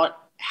about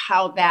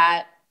how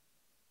that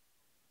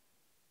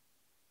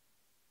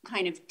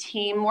kind of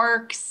team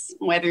works,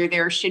 whether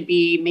there should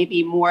be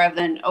maybe more of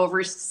an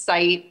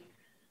oversight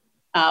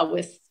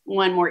with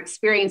one more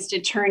experienced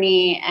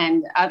attorney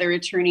and other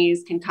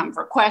attorneys can come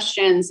for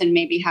questions and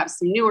maybe have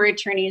some newer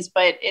attorneys,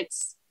 but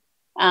it's,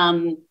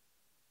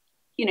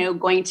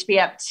 going to be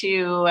up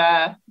to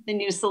the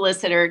new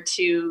solicitor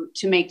to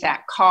make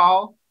that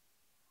call.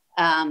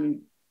 There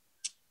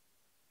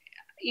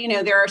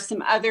are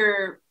some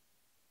other,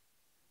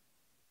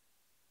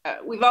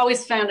 we've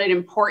always found it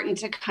important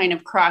to kind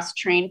of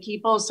cross-train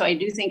people. So I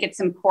do think it's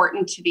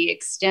important to the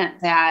extent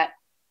that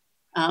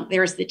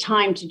there's the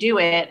time to do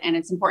it, and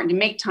it's important to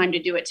make time to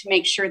do it, to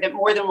make sure that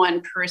more than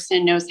one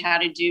person knows how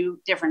to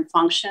do different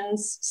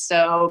functions.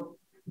 So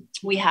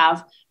we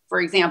have, for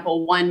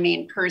example, one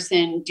main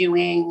person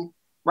doing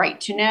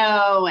right to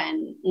know,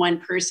 and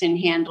one person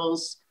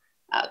handles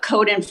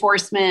code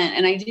enforcement.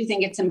 And I do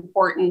think it's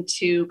important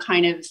to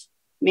kind of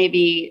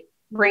maybe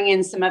bring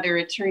in some other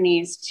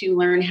attorneys to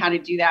learn how to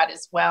do that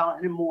as well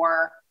in a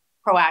more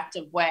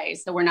proactive way.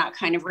 So we're not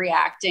kind of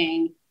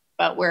reacting,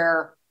 but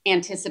we're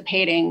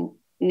anticipating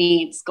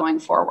needs going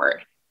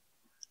forward.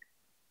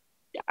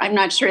 I'm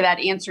not sure that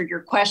answered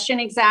your question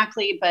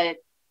exactly, but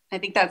I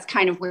think that's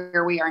kind of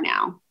where we are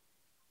now.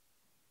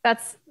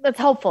 That's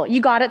helpful.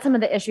 You got at some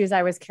of the issues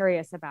I was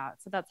curious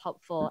about, so that's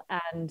helpful.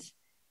 And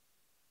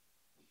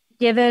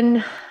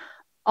given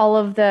all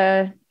of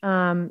the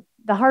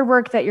hard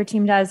work that your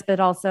team does, but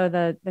also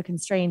the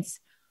constraints,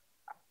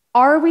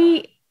 are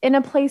we in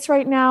a place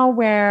right now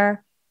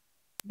where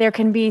there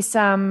can be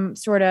some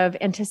sort of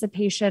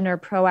anticipation or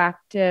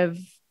proactive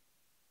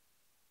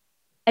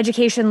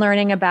education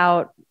learning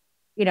about,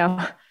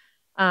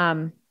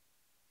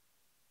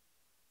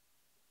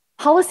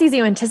 policies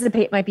you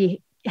anticipate might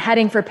be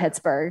heading for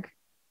Pittsburgh,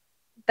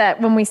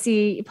 that when we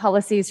see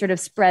policies sort of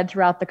spread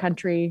throughout the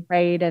country,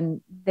 right,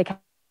 and they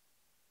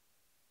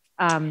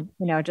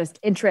just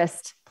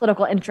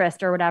political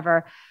interest or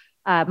whatever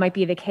might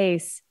be the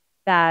case,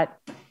 that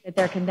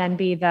there can then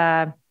be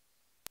the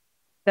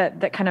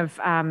kind of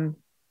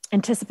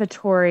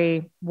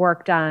anticipatory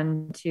work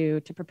done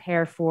to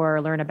prepare for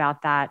or learn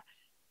about that.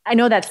 I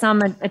know that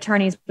some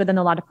attorneys within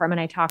the law department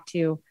I talk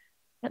to,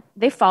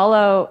 they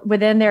follow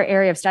within their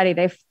area of study.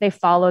 They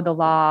follow the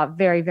law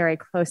very, very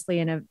closely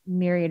in a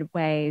myriad of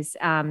ways.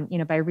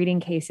 By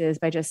reading cases,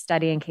 by just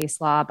studying case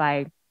law,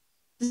 by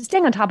just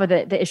staying on top of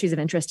the issues of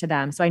interest to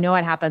them. So I know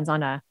it happens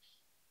on a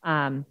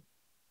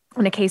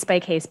case by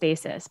case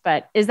basis.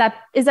 But is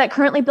that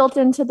currently built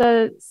into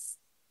the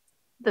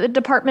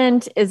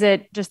department? Is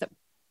it just,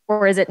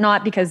 or is it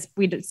not because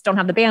we just don't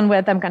have the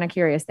bandwidth? I'm kind of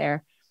curious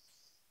there.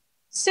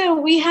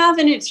 So we have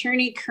an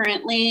attorney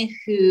currently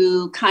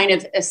who kind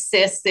of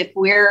assists if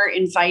we're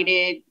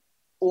invited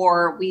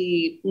or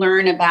we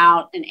learn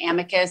about an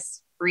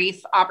amicus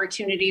brief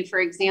opportunity, for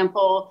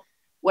example,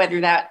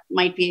 whether that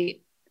might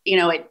be,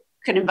 it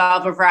could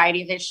involve a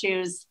variety of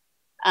issues,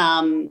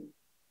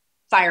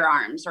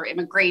 firearms or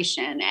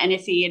immigration. And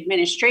if the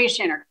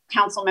administration or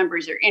council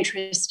members are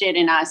interested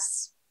in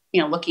us,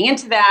 looking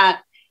into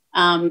that,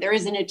 there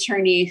is an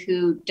attorney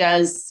who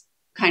does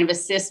kind of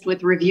assist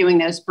with reviewing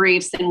those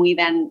briefs. And we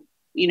then,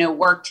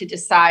 work to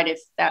decide if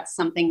that's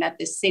something that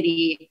the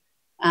city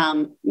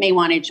may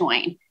want to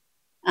join.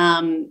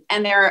 And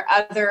there are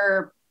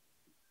other,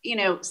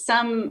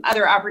 some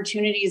other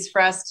opportunities for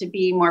us to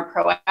be more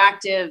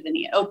proactive in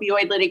the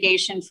opioid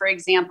litigation, for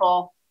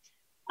example.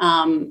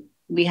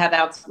 We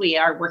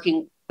are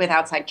working with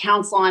outside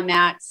counsel on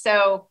that.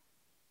 So,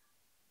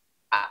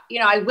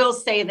 I will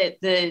say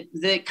that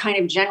the kind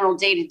of general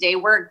day-to-day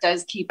work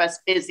does keep us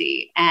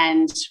busy,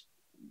 and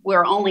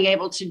we're only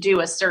able to do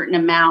a certain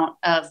amount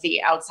of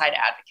the outside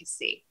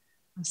advocacy.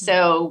 Mm-hmm.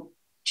 So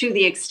to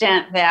the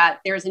extent that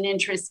there's an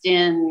interest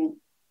in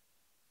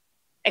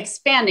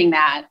expanding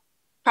that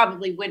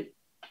probably would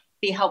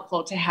be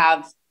helpful to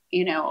have,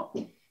 you know,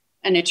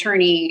 an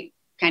attorney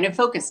kind of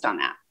focused on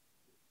that.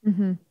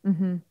 Mm-hmm,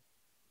 mm-hmm.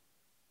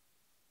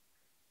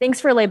 Thanks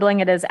for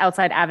labeling it as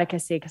outside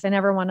advocacy, because I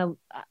never want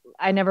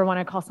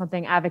to call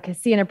something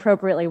advocacy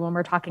inappropriately when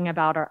we're talking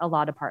about a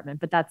law department,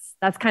 but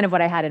that's kind of what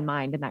I had in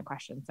mind in that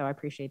question. So I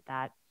appreciate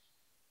that.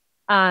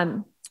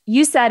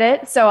 You said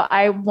it, so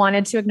I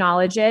wanted to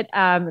acknowledge it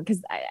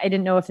because I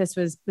didn't know if this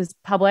was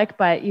public,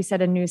 but you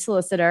said a new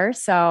solicitor.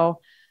 So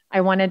I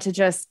wanted to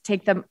just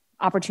take the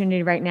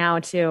opportunity right now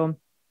to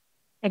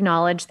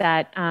acknowledge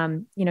that,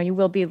 you know, you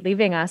will be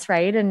leaving us,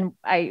 right? And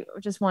I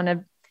just want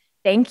to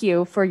thank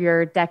you for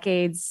your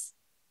decades,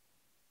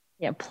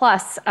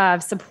 plus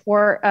of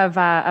support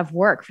of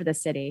work for the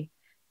city.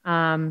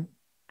 I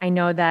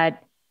know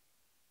that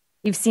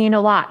you've seen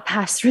a lot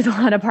pass through the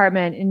law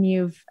department, and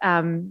you've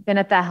been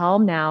at the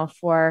helm now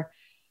for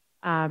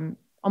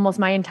almost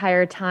my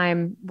entire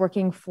time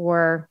working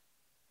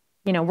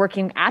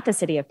at the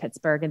city of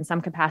Pittsburgh in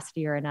some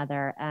capacity or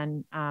another.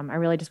 And I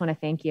really just want to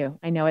thank you.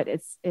 I know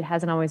it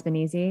hasn't always been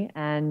easy,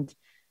 and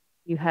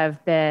you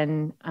have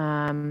been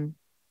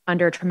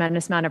under a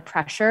tremendous amount of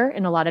pressure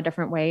in a lot of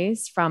different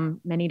ways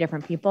from many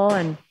different people,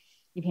 and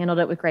you've handled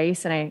it with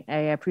grace. And I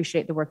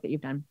appreciate the work that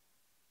you've done.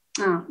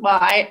 Oh, well,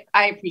 I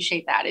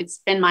appreciate that. It's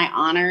been my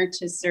honor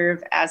to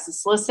serve as a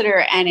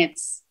solicitor, and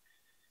it's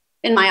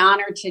been my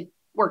honor to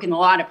work in the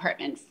law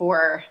department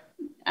for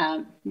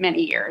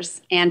many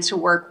years, and to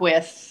work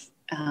with,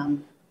 I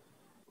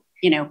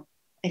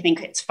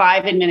think it's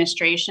 5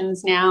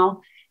 administrations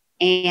now,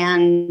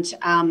 and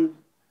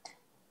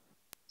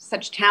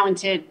such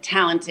talented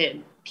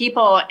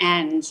people,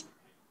 and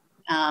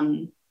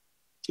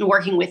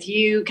working with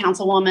you,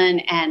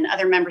 Councilwoman, and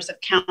other members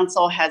of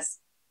council has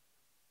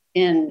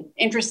been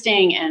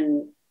interesting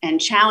and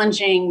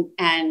challenging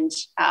and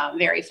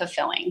very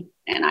fulfilling.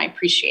 And I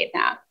appreciate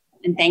that.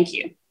 And thank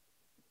you.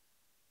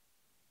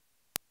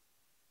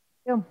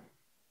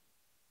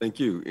 Thank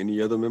you.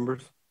 Any other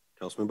members?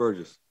 Councilman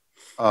Burgess.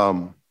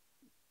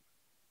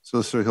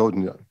 Solicitor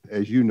Hilton,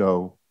 as you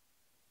know,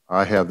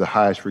 I have the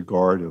highest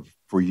regard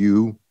for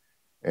you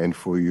and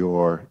for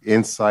your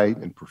insight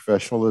and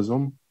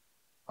professionalism.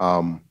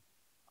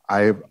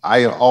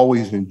 I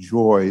always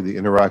enjoy the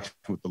interaction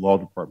with the law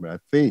department. I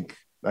think,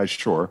 not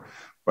sure,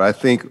 but I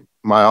think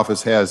my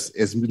office has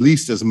at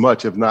least as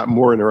much, if not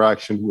more,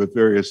 interaction with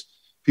various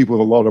people in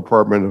the law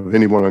department of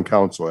anyone on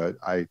council.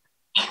 I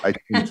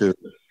tend to.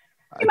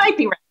 You might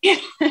be right.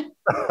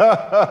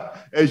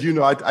 As you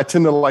know, I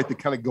tend to like to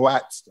kind of go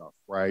at stuff,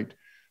 right?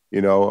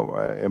 You know,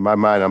 in my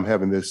mind, I'm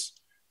having this,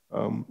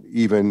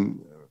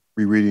 even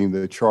rereading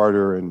the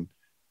charter and,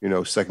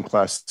 second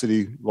class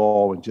city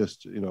law and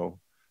just,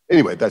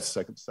 anyway, that's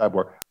second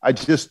sidebar.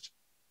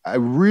 I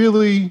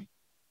really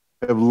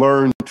have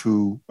learned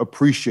to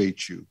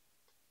appreciate you.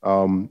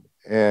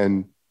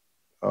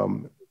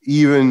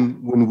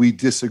 Even when we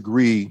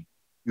disagree,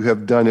 you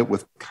have done it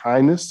with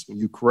kindness. When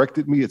you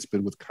corrected me, it's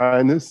been with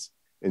kindness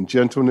and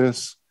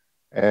gentleness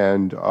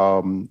and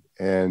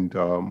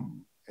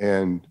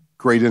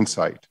great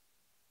insight.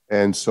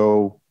 And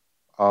so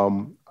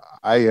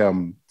I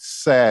am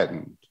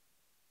saddened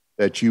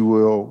that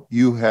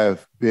you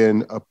have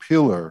been a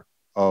pillar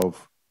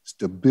of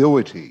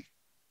stability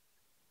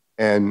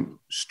and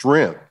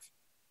strength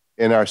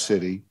in our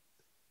city.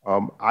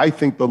 I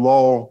think the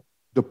law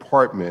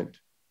department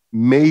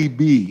may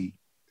be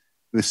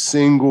the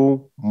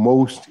single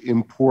most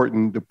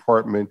important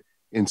department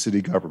in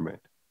city government,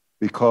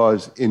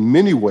 because in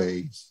many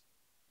ways,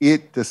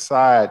 it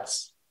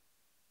decides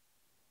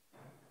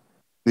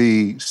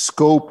the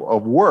scope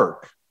of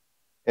work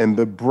and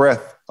the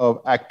breadth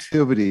of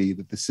activity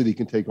that the city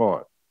can take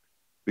on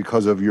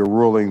because of your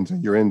rulings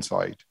and your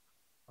insight.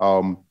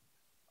 I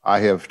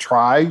have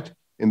tried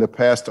in the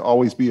past to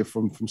always be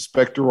from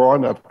Spectre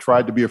on. I've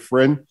tried to be a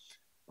friend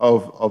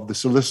of the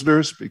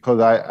solicitors because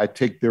I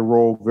take their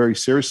role very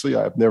seriously.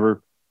 I've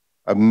never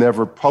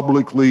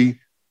publicly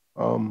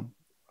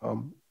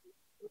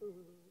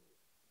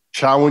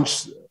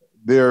challenged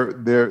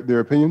their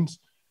opinions,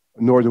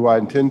 nor do I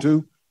intend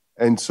to.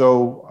 And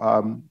so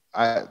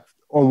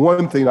on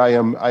one thing, I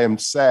am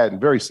sad,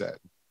 very sad,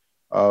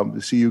 to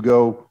see you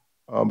go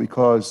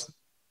because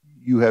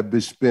you have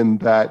been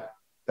that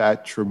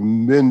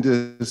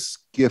tremendous,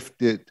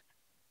 gifted,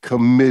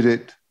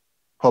 committed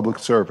public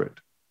servant.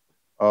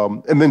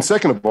 And then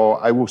second of all,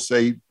 I will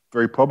say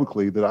very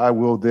publicly that I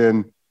will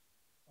then,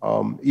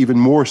 even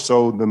more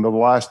so than the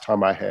last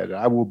time I had it,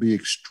 I will be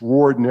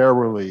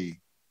extraordinarily,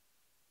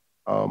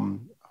 I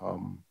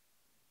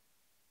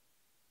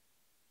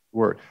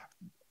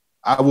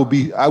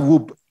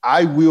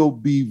will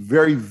be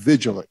very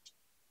vigilant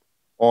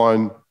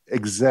on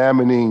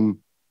examining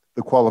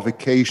the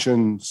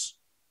qualifications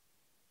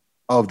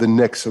of the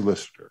next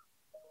solicitor.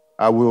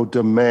 I will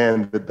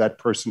demand that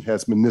person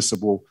has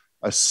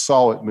a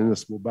solid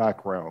municipal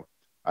background.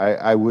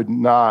 I will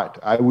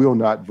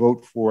not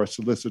vote for a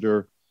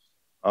solicitor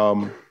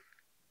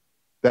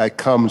that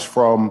comes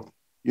from,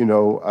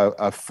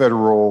 a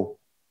federal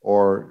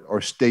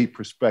or state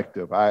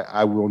perspective.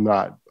 I will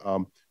not.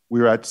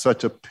 We're at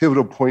such a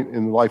pivotal point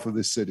in the life of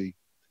this city.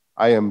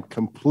 I am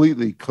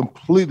completely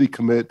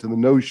committed to the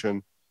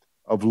notion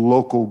of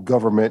local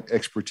government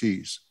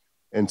expertise.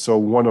 And so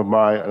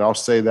and I'll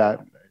say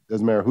that, it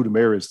doesn't matter who the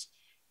mayor is,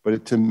 but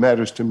it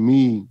matters to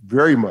me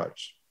very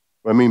much.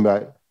 What I mean by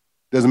it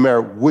doesn't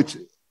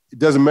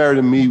matter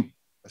to me,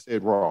 I say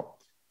it wrong.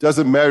 It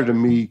doesn't matter to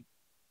me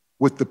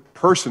what the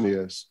person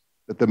is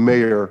that the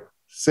mayor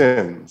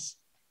sends.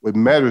 What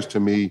matters to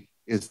me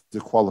is the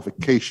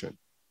qualification.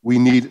 We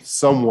need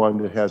someone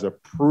that has a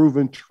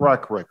proven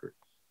track record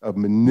of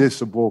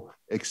municipal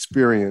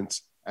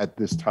experience at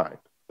this time.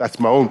 That's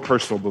my own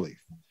personal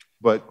belief.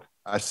 But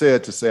I say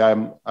it to say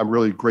I'm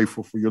really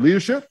grateful for your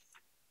leadership,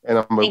 and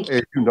as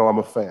you know, I'm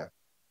a fan.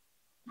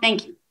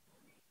 Thank you.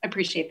 I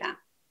appreciate that.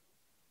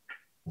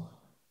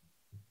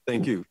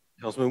 Thank you.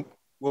 Councilman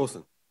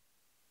Wilson.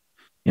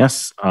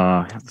 Yes,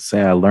 I have to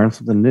say I learned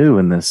something new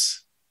in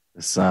this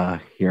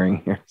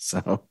hearing here.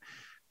 So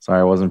sorry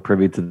I wasn't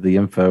privy to the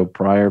info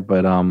prior,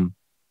 but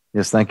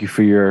yes, thank you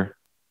for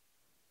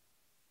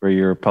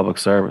your public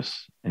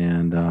service,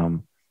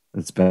 and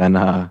it's been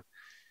a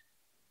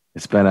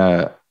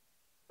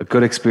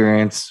good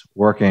experience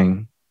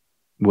working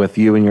with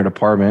you and your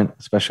department,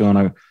 especially on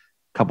a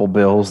couple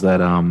bills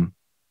that I've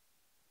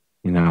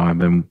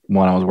been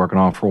one I was working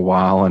on for a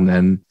while, and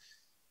then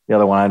the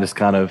other one I just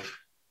kind of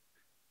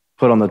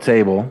put on the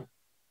table,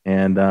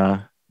 and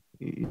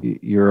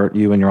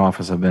you and your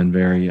office have been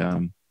very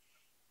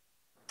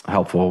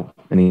helpful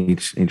in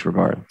each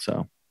regard.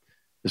 So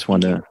just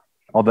wanted to,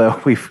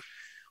 although we've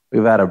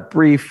had a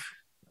brief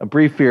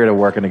period of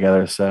working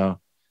together, so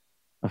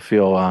I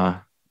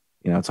feel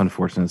it's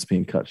unfortunate it's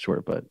being cut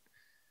short, but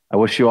I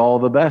wish you all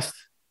the best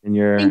in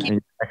your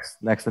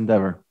next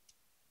endeavor.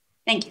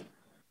 Thank you.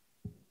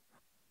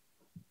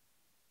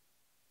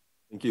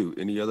 Thank you.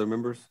 Any other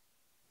members?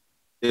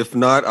 If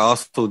not, I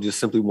also just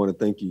simply want to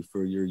thank you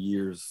for your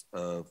years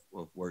of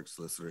work,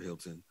 Solicitor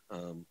Hilton.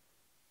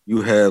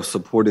 You have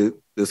supported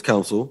this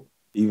council,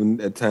 even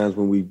at times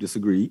when we've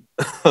disagreed.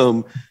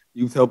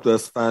 You've helped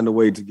us find a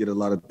way to get a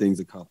lot of things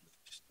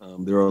accomplished.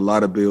 There are a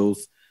lot of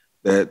bills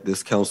that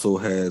this council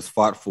has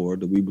fought for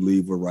that we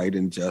believe were right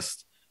and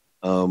just.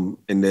 And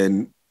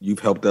then you've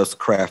helped us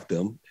craft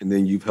them, and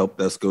then you've helped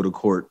us go to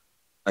court.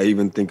 I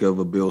even think of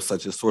a bill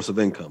such as source of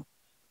income,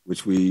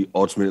 which we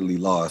ultimately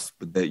lost,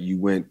 but that you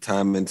went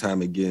time and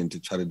time again to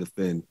try to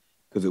defend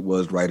because it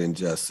was right and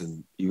just.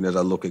 And even as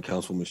I look at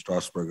Councilwoman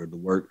Strasburger, the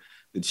work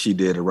that she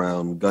did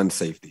around gun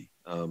safety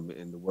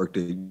and the work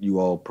that you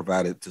all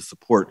provided to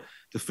support,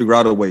 to figure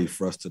out a way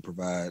for us to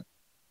provide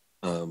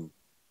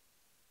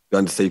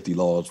gun safety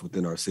laws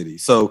within our city.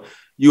 So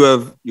you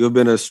have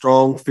been a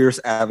strong, fierce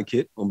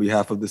advocate on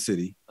behalf of the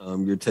city.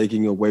 You're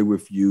taking away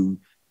with you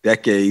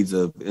decades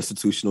of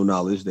institutional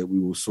knowledge that we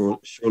will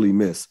surely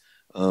miss.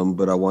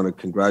 But I want to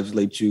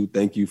congratulate you.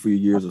 Thank you for your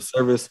years of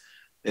service.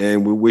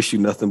 And we wish you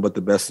nothing but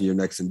the best in your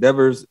next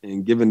endeavors.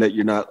 And given that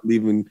you're not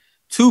leaving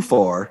too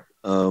far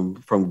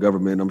from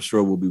government, I'm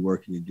sure we'll be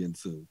working again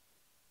soon.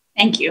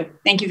 Thank you.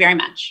 Thank you very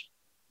much.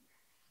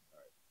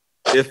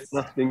 If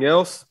nothing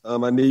else, I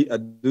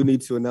do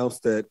need to announce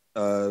that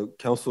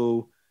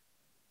council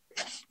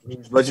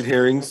budget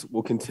hearings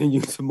will continue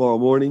tomorrow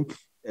morning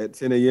at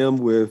 10 a.m.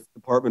 with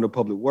Department of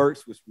Public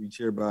Works, which will be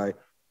chaired by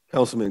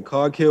Councilman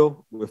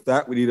Coghill. With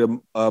that, we need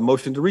a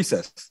motion to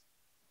recess.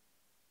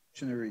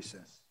 Motion to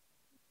recess.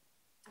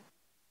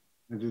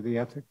 To do the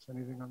ethics,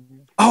 anything on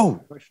the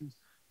questions?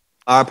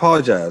 I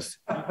apologize.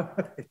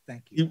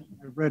 Thank you.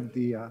 I read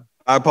the.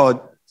 I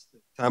apologize.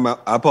 Time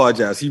out. I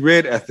apologize. He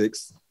read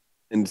ethics,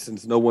 and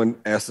since no one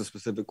asked a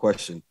specific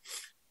question,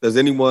 does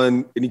any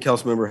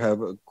council member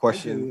have a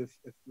question?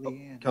 If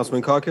Leanne,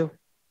 Councilman Coghill?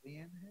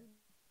 Leanne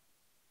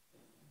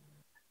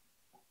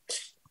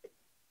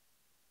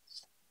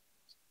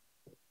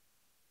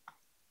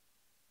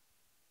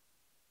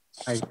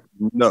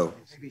No.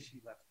 maybe she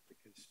left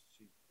because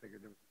she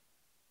figured it was.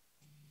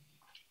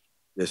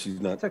 Yes, she's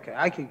not. It's okay.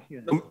 I can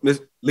hear. Miss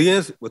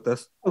Leanne's with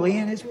us. Oh,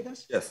 Leanne is with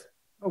us? Yes.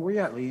 Oh, where you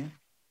at, Leanne?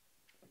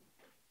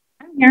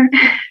 I'm here.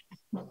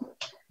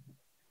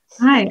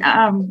 Hi.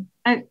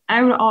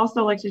 I would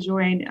also like to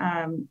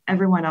join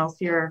everyone else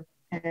here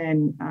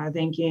in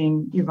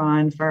thanking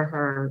Yvonne for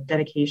her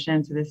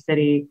dedication to the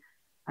city.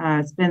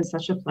 It's been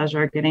such a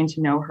pleasure getting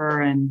to know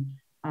her and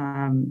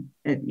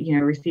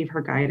receive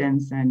her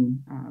guidance,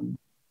 and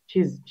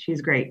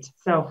she's great.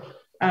 So,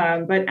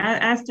 but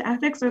as to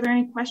ethics, are there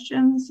any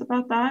questions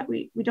about that?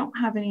 We don't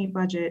have any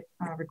budget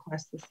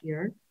requests this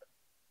year,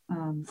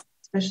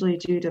 especially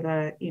due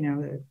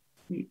to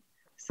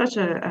such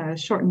a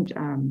shortened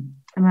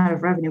amount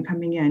of revenue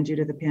coming in due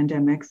to the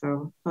pandemic.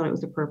 So I thought it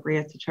was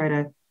appropriate to try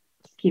to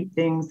keep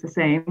things the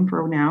same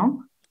for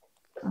now.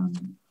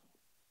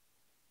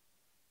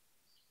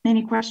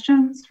 Any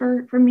questions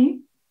for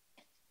me?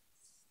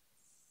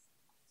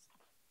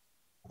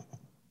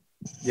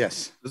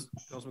 Yes.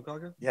 Councilman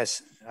Coghill?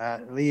 Yes.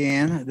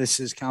 Leanne, this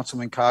is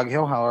Councilman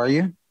Coghill. How are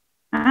you?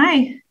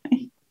 Hi.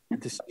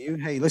 Good to see you.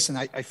 Hey, listen,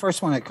 I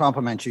first want to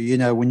compliment you. You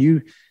know, when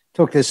you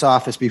took this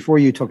office, before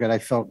you took it, I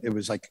felt it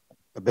was like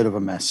a bit of a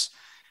mess.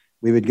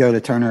 We would go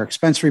to turn our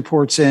expense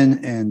reports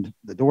in, and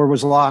the door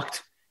was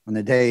locked on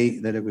the day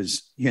that it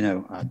was,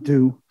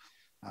 due.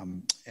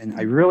 And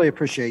I really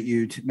appreciate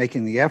you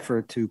making the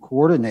effort to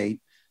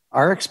coordinate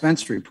our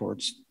expense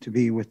reports to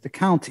be with the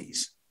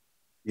counties,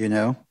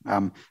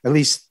 at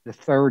least the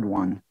third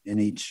one in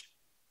each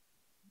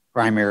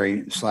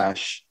primary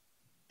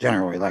 /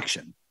 general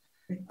election.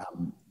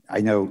 I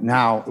know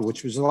now,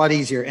 which was a lot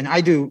easier. And I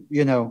do,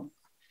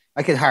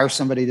 I could hire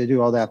somebody to do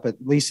all that, but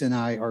Lisa and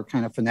I are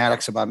kind of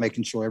fanatics about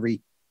making sure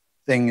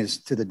everything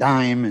is to the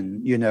dime.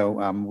 And,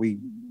 we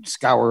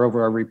scour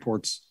over our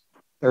reports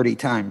 30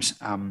 times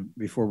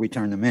before we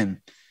turn them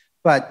in.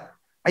 But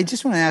I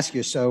just want to ask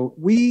you, so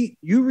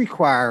you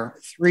require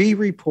 3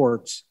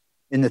 reports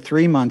in the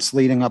 3 months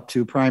leading up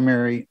to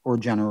primary or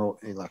general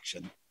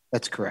election.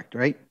 That's correct,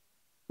 right?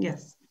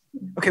 Yes.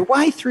 Okay,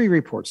 why 3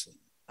 reports?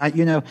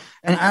 And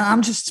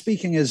I'm just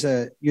speaking as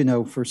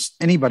for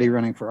anybody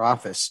running for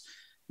office,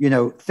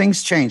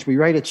 things change. We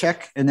write a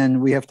check and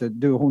then we have to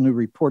do a whole new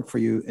report for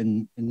you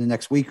in the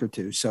next week or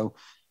two. So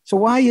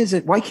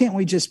why can't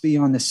we just be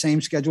on the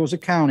same schedule as a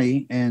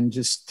county and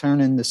just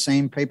turn in the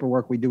same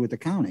paperwork we do with the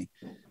county?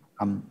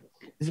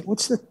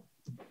 What's the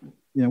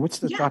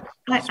thought?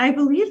 I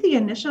believe the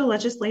initial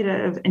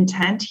legislative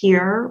intent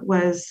here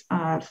was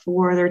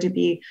for there to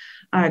be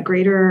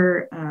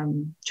greater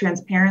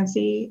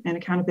transparency and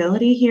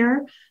accountability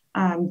here.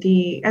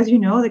 As you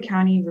know, the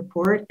county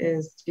report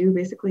is due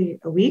basically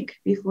a week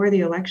before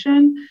the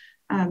election.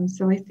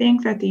 So I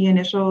think that the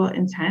initial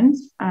intent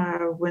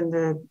when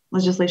the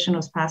legislation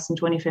was passed in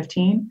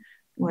 2015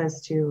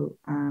 was to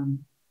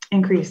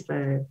increase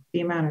the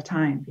amount of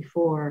time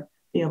before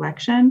the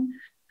election.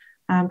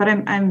 But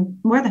I'm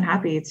more than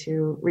happy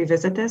to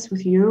revisit this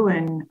with you,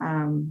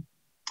 and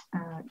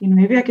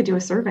maybe I could do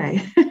a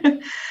survey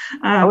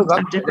of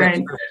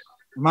different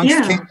amongst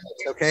candidates.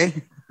 Okay.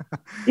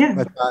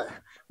 Yeah.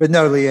 But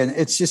no, Leanne,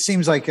 it just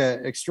seems like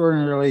an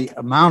extraordinarily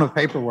amount of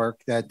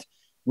paperwork that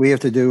we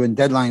have to do and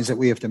deadlines that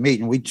we have to meet.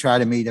 And we try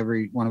to meet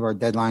every one of our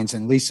deadlines.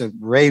 And Lisa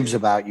raves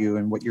about you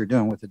and what you're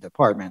doing with the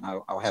department.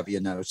 I'll have you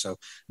know. So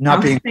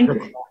not being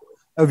critical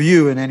of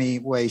you in any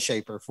way,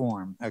 shape, or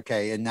form.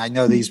 Okay. And I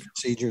know these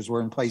procedures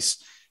were in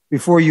place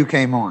before you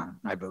came on,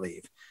 I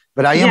believe.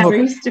 But I am there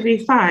used to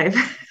be 5.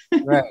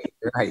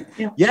 Right.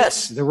 Yeah.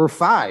 Yes, there were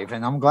 5.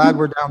 And I'm glad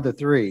we're down to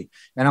 3.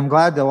 And I'm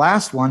glad the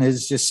last one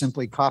is just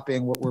simply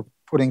copying what we're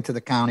putting to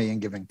the county and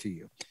giving to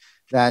you.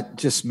 That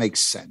just makes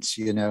sense.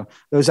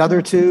 Those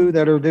other 2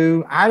 that are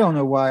due, I don't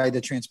know why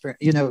the transparent,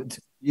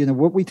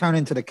 what we turn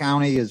into the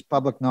county is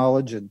public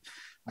knowledge, and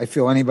I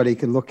feel anybody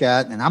could look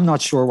at, and I'm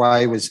not sure why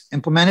it was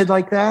implemented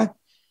like that,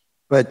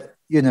 but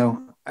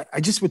I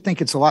just would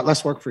think it's a lot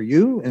less work for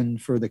you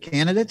and for the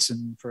candidates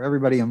and for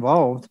everybody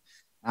involved.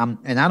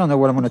 And I don't know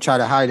what I'm going to try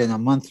to hide in a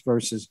month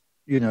versus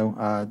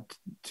 2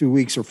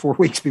 weeks or 4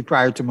 weeks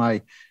prior to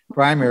my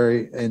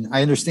primary. And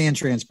I understand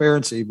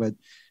transparency, but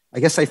I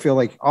guess I feel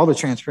like all the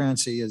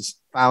transparency is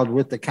filed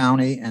with the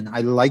county. And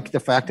I like the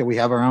fact that we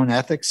have our own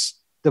ethics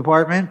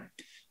department,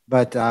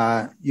 but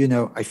I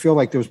feel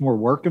like there's more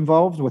work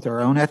involved with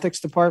our own ethics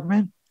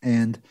department.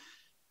 And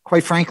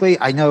quite frankly,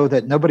 I know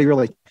that nobody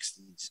really takes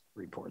these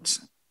reports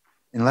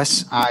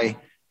unless I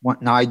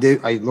want. Now I do.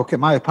 I look at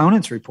my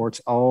opponent's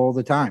reports all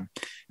the time.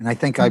 And I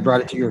think I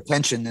brought it to your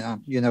attention.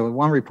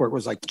 One report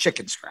was like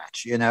chicken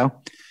scratch,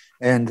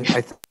 and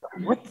I thought,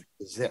 what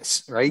is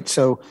this? Right.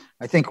 So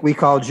I think we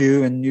called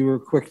you and you were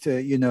quick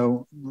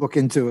to, look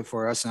into it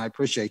for us. And I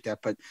appreciate that.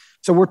 But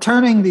so we're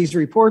turning these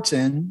reports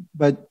in,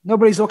 but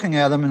nobody's looking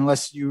at them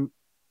unless you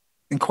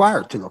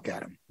inquire to look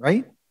at them.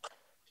 Right.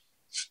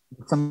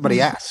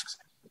 Somebody asks.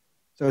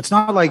 So it's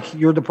not like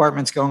your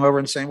department's going over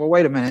and saying, well,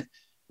 wait a minute,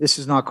 this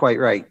is not quite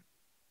right.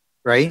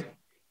 Right.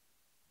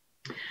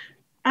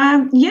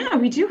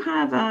 We do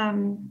have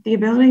the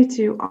ability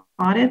to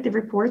audit the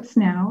reports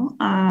now.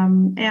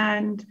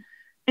 And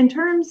in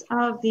terms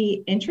of the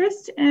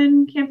interest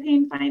in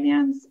campaign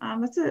finance,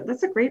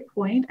 that's a great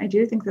point. I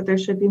do think that there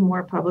should be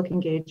more public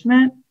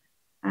engagement.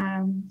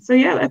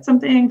 That's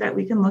something that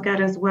we can look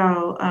at as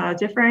well.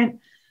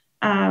 Different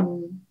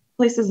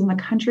places in the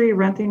country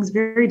run things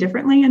very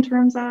differently in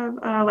terms of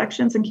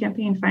elections and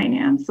campaign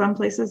finance. Some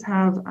places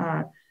have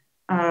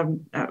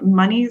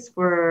monies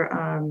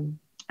for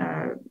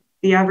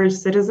the average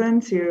citizen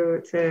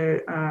to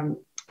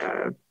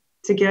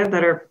give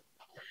that are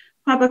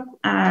public.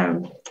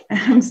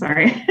 I'm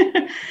sorry.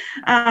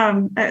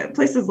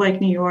 Places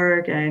like New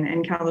York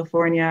and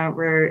California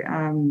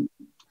where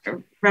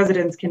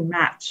residents can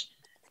match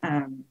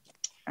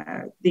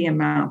the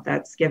amount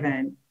that's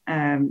given,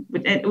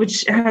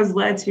 which has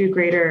led to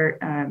greater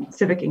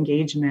civic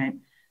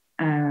engagement.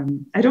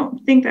 I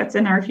don't think that's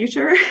in our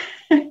future.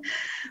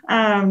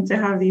 To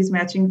have these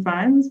matching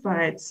funds,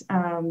 but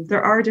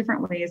there are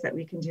different ways that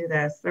we can do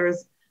this.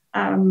 There's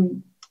a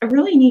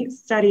really neat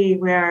study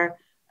where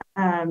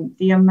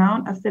the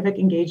amount of civic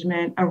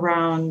engagement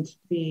around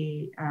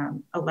the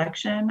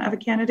election of a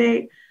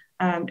candidate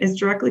is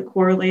directly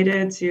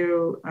correlated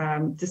to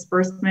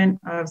disbursement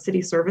of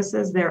city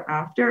services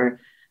thereafter.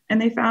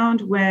 And they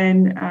found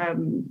when,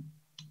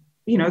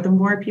 the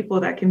more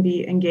people that can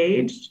be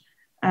engaged,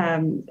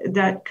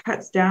 that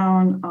cuts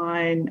down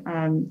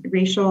on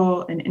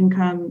racial and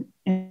income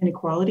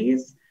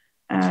inequalities,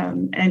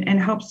 and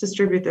helps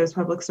distribute those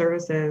public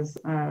services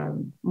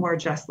more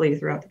justly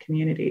throughout the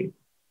community.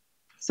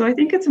 So I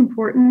think it's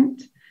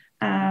important.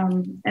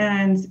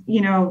 And,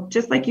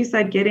 just like you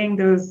said, getting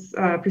those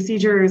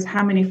procedures,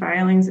 how many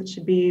filings it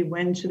should be,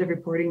 when should the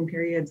reporting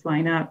periods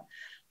line up?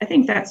 I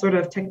think that sort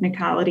of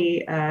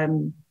technicality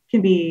can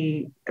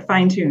be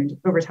fine-tuned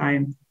over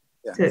time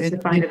to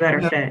find a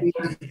better fit.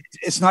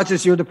 It's not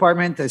just your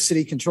department. The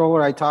city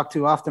controller I talk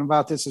to often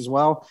about this as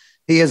well.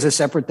 He has a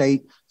separate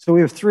date. So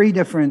we have 3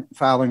 different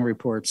filing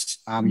reports.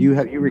 You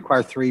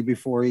require 3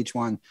 before each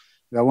one.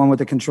 We got one with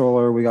the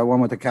controller, we got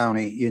one with the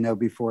county,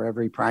 before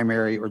every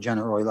primary or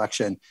general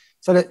election.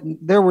 So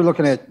there we're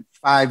looking at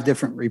 5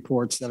 different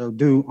reports that are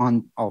due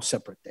on all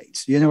separate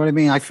dates. You know what I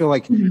mean? I feel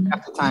like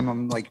half the time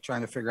I'm like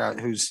trying to figure out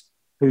whose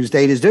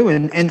date is due,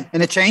 and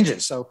it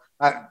changes. So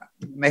I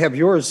may have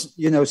yours,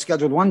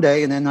 scheduled one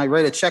day, and then I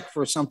write a check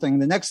for something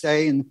the next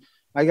day, and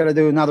I got to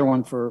do another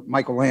one for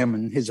Michael Lamb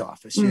in his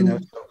office, So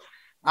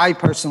I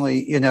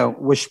personally,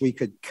 wish we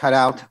could cut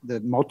out the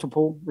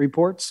multiple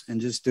reports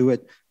and just do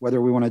it, whether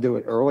we want to do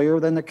it earlier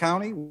than the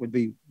county would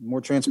be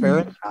more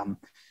transparent.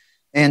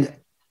 And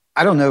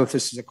I don't know if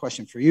this is a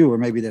question for you or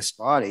maybe this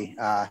body,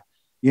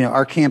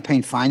 our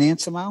campaign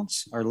finance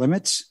amounts, our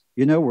limits,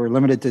 we're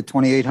limited to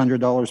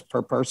 $2,800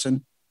 per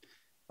person,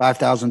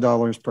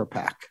 $5,000 per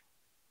PAC.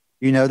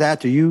 You know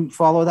that? Do you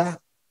follow that?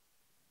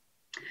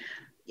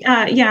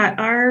 Yeah,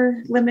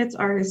 our limits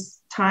are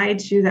tied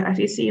to the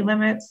FEC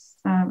limits.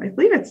 I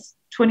believe it's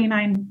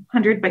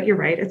 2,900, but you're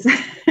right. It's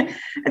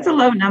it's a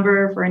low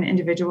number for an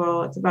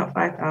individual. It's about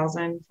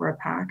 5,000 for a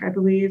PAC, I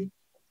believe,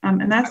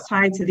 and that's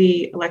tied to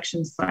the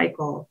election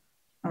cycle.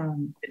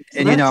 I'm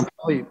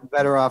probably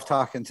better off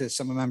talking to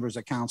some members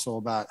of council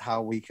about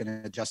how we can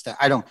adjust that.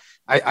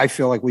 I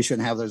feel like we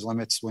shouldn't have those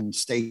limits when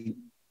state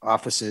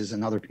offices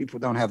and other people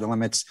don't have the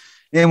limits.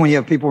 And when you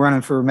have people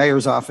running for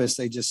mayor's office,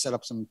 they just set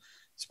up some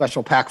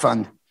special PAC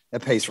fund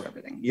that pays for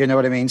everything. You know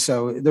what I mean?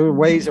 So there are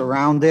ways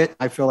around it.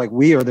 I feel like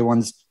we are the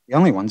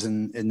only ones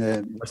in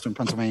the Western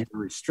Pennsylvania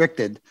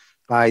restricted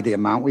by the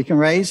amount we can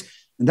raise.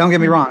 And don't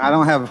get me wrong, I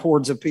don't have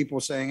hordes of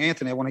people saying,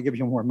 Anthony, I want to give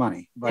you more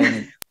money. But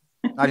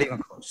not even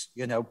close,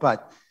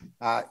 but,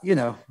 I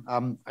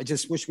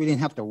just wish we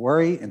didn't have to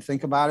worry and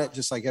think about it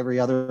just like every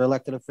other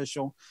elected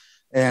official.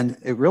 And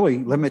it really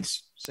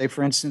limits, say,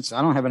 for instance,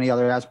 I don't have any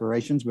other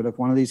aspirations, but if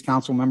one of these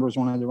council members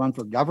wanted to run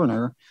for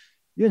governor,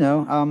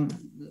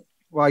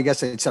 well, I guess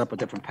they'd set up a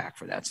different PAC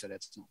for that, so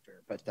that's not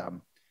fair. But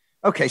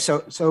okay,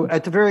 so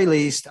at the very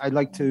least, I'd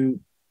like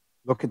to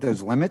look at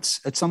those limits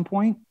at some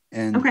point.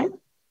 And okay.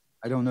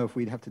 I don't know if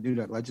we'd have to do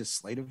that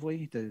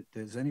legislatively.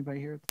 Does anybody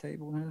here at the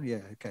table know?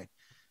 Yeah, okay.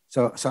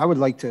 So I would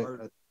like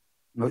to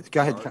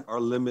go ahead. Our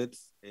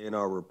limits and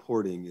our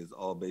reporting is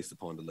all based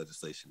upon the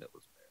legislation that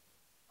was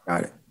passed.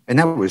 Got it. And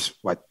that was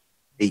what,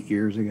 8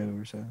 years ago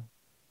or so?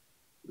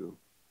 Yeah.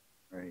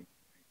 Right.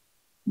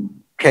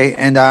 Okay,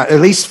 and at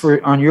least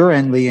on your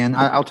end, Leanne,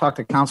 I'll talk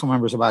to council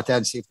members about that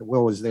and see if the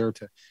will is there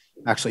to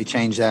actually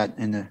change that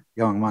in the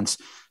young months.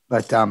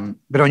 But on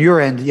your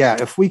end, yeah,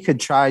 if we could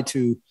try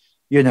to,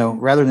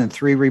 rather than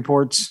 3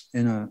 reports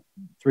in a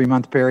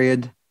 3-month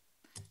period,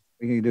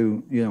 we can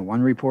do,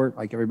 1 report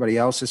like everybody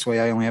else. This way,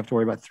 I only have to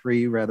worry about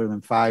 3 rather than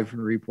 5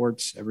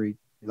 reports every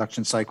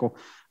election cycle.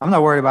 I'm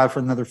not worried about it for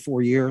another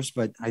 4 years,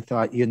 but I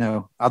thought,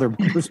 other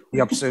members will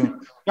be up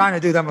soon. Trying to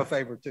do them a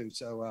favor too.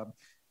 So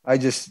I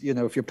just,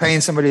 if you're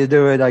paying somebody to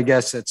do it, I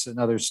guess it's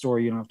another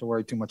story. You don't have to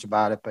worry too much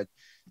about it. But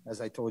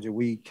as I told you,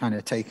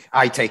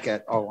 I take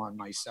it all on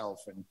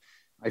myself, and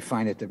I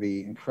find it to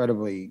be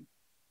incredibly,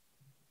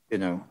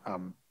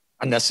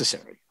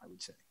 unnecessary, I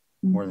would say,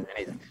 more than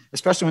anything,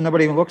 especially when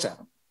nobody even looks at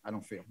them. I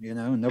don't feel,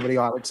 and nobody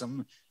audits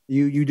them.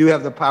 You do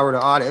have the power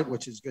to audit,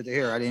 which is good to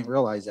hear. I didn't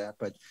realize that,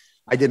 but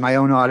I did my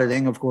own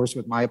auditing, of course,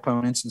 with my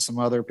opponents and some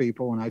other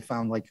people, and I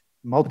found like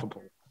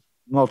multiple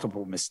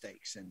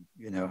mistakes. And,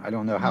 I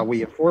don't know how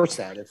we enforce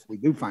that if we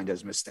do find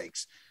those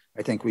mistakes.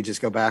 I think we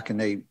just go back and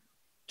they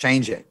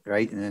change it,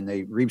 right? And then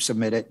they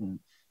resubmit it, and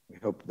we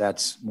hope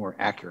that's more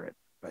accurate.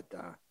 But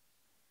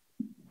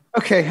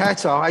okay,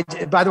 that's all.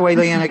 By the way,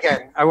 Leanne,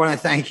 again, I want to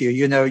thank you.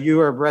 You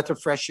are a breath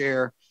of fresh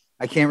air.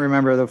 I can't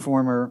remember the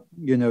former,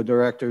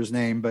 director's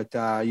name, but,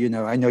 I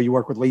know you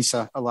work with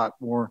Lisa a lot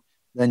more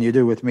than you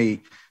do with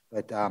me.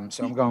 But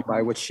so I'm going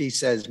by what she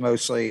says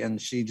mostly, and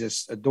she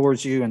just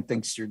adores you and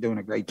thinks you're doing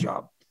a great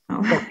job.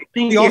 Oh,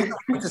 thank you.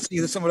 To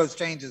see some of those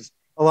changes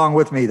along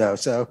with me, though.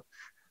 So,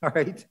 all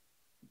right.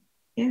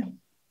 Yeah.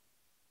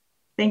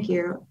 Thank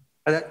you.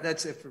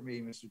 That's it for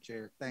me, Mr.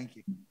 Chair. Thank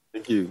you.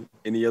 Thank you.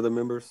 Any other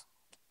members?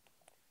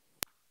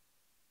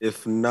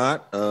 If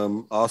not,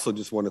 I also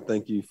just want to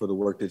thank you for the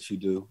work that you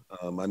do.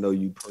 I know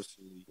you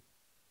personally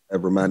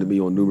have reminded me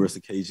on numerous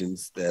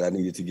occasions that I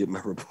needed to get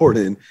my report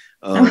in.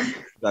 I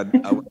would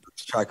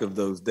lose track of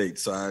those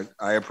dates. So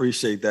I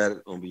appreciate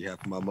that on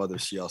behalf of my mother.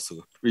 She also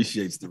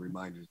appreciates the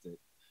reminders that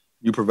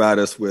you provide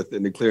us with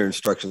and the clear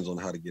instructions on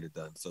how to get it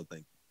done. So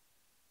thank you.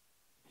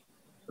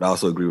 But I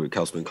also agree with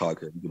Councilman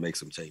Coghill. You can make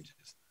some changes.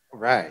 All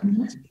right.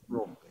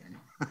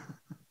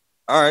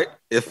 All right.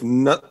 If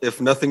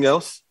nothing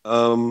else,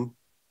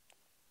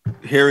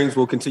 hearings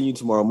will continue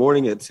tomorrow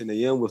morning at 10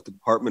 a.m. with the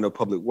Department of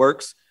Public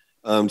Works,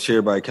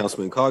 chaired by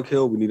Councilman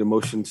Coghill. We need a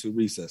motion to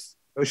recess.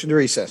 Motion to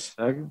recess.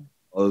 All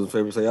those in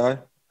favor say aye.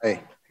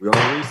 Aye. We're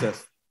on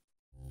recess.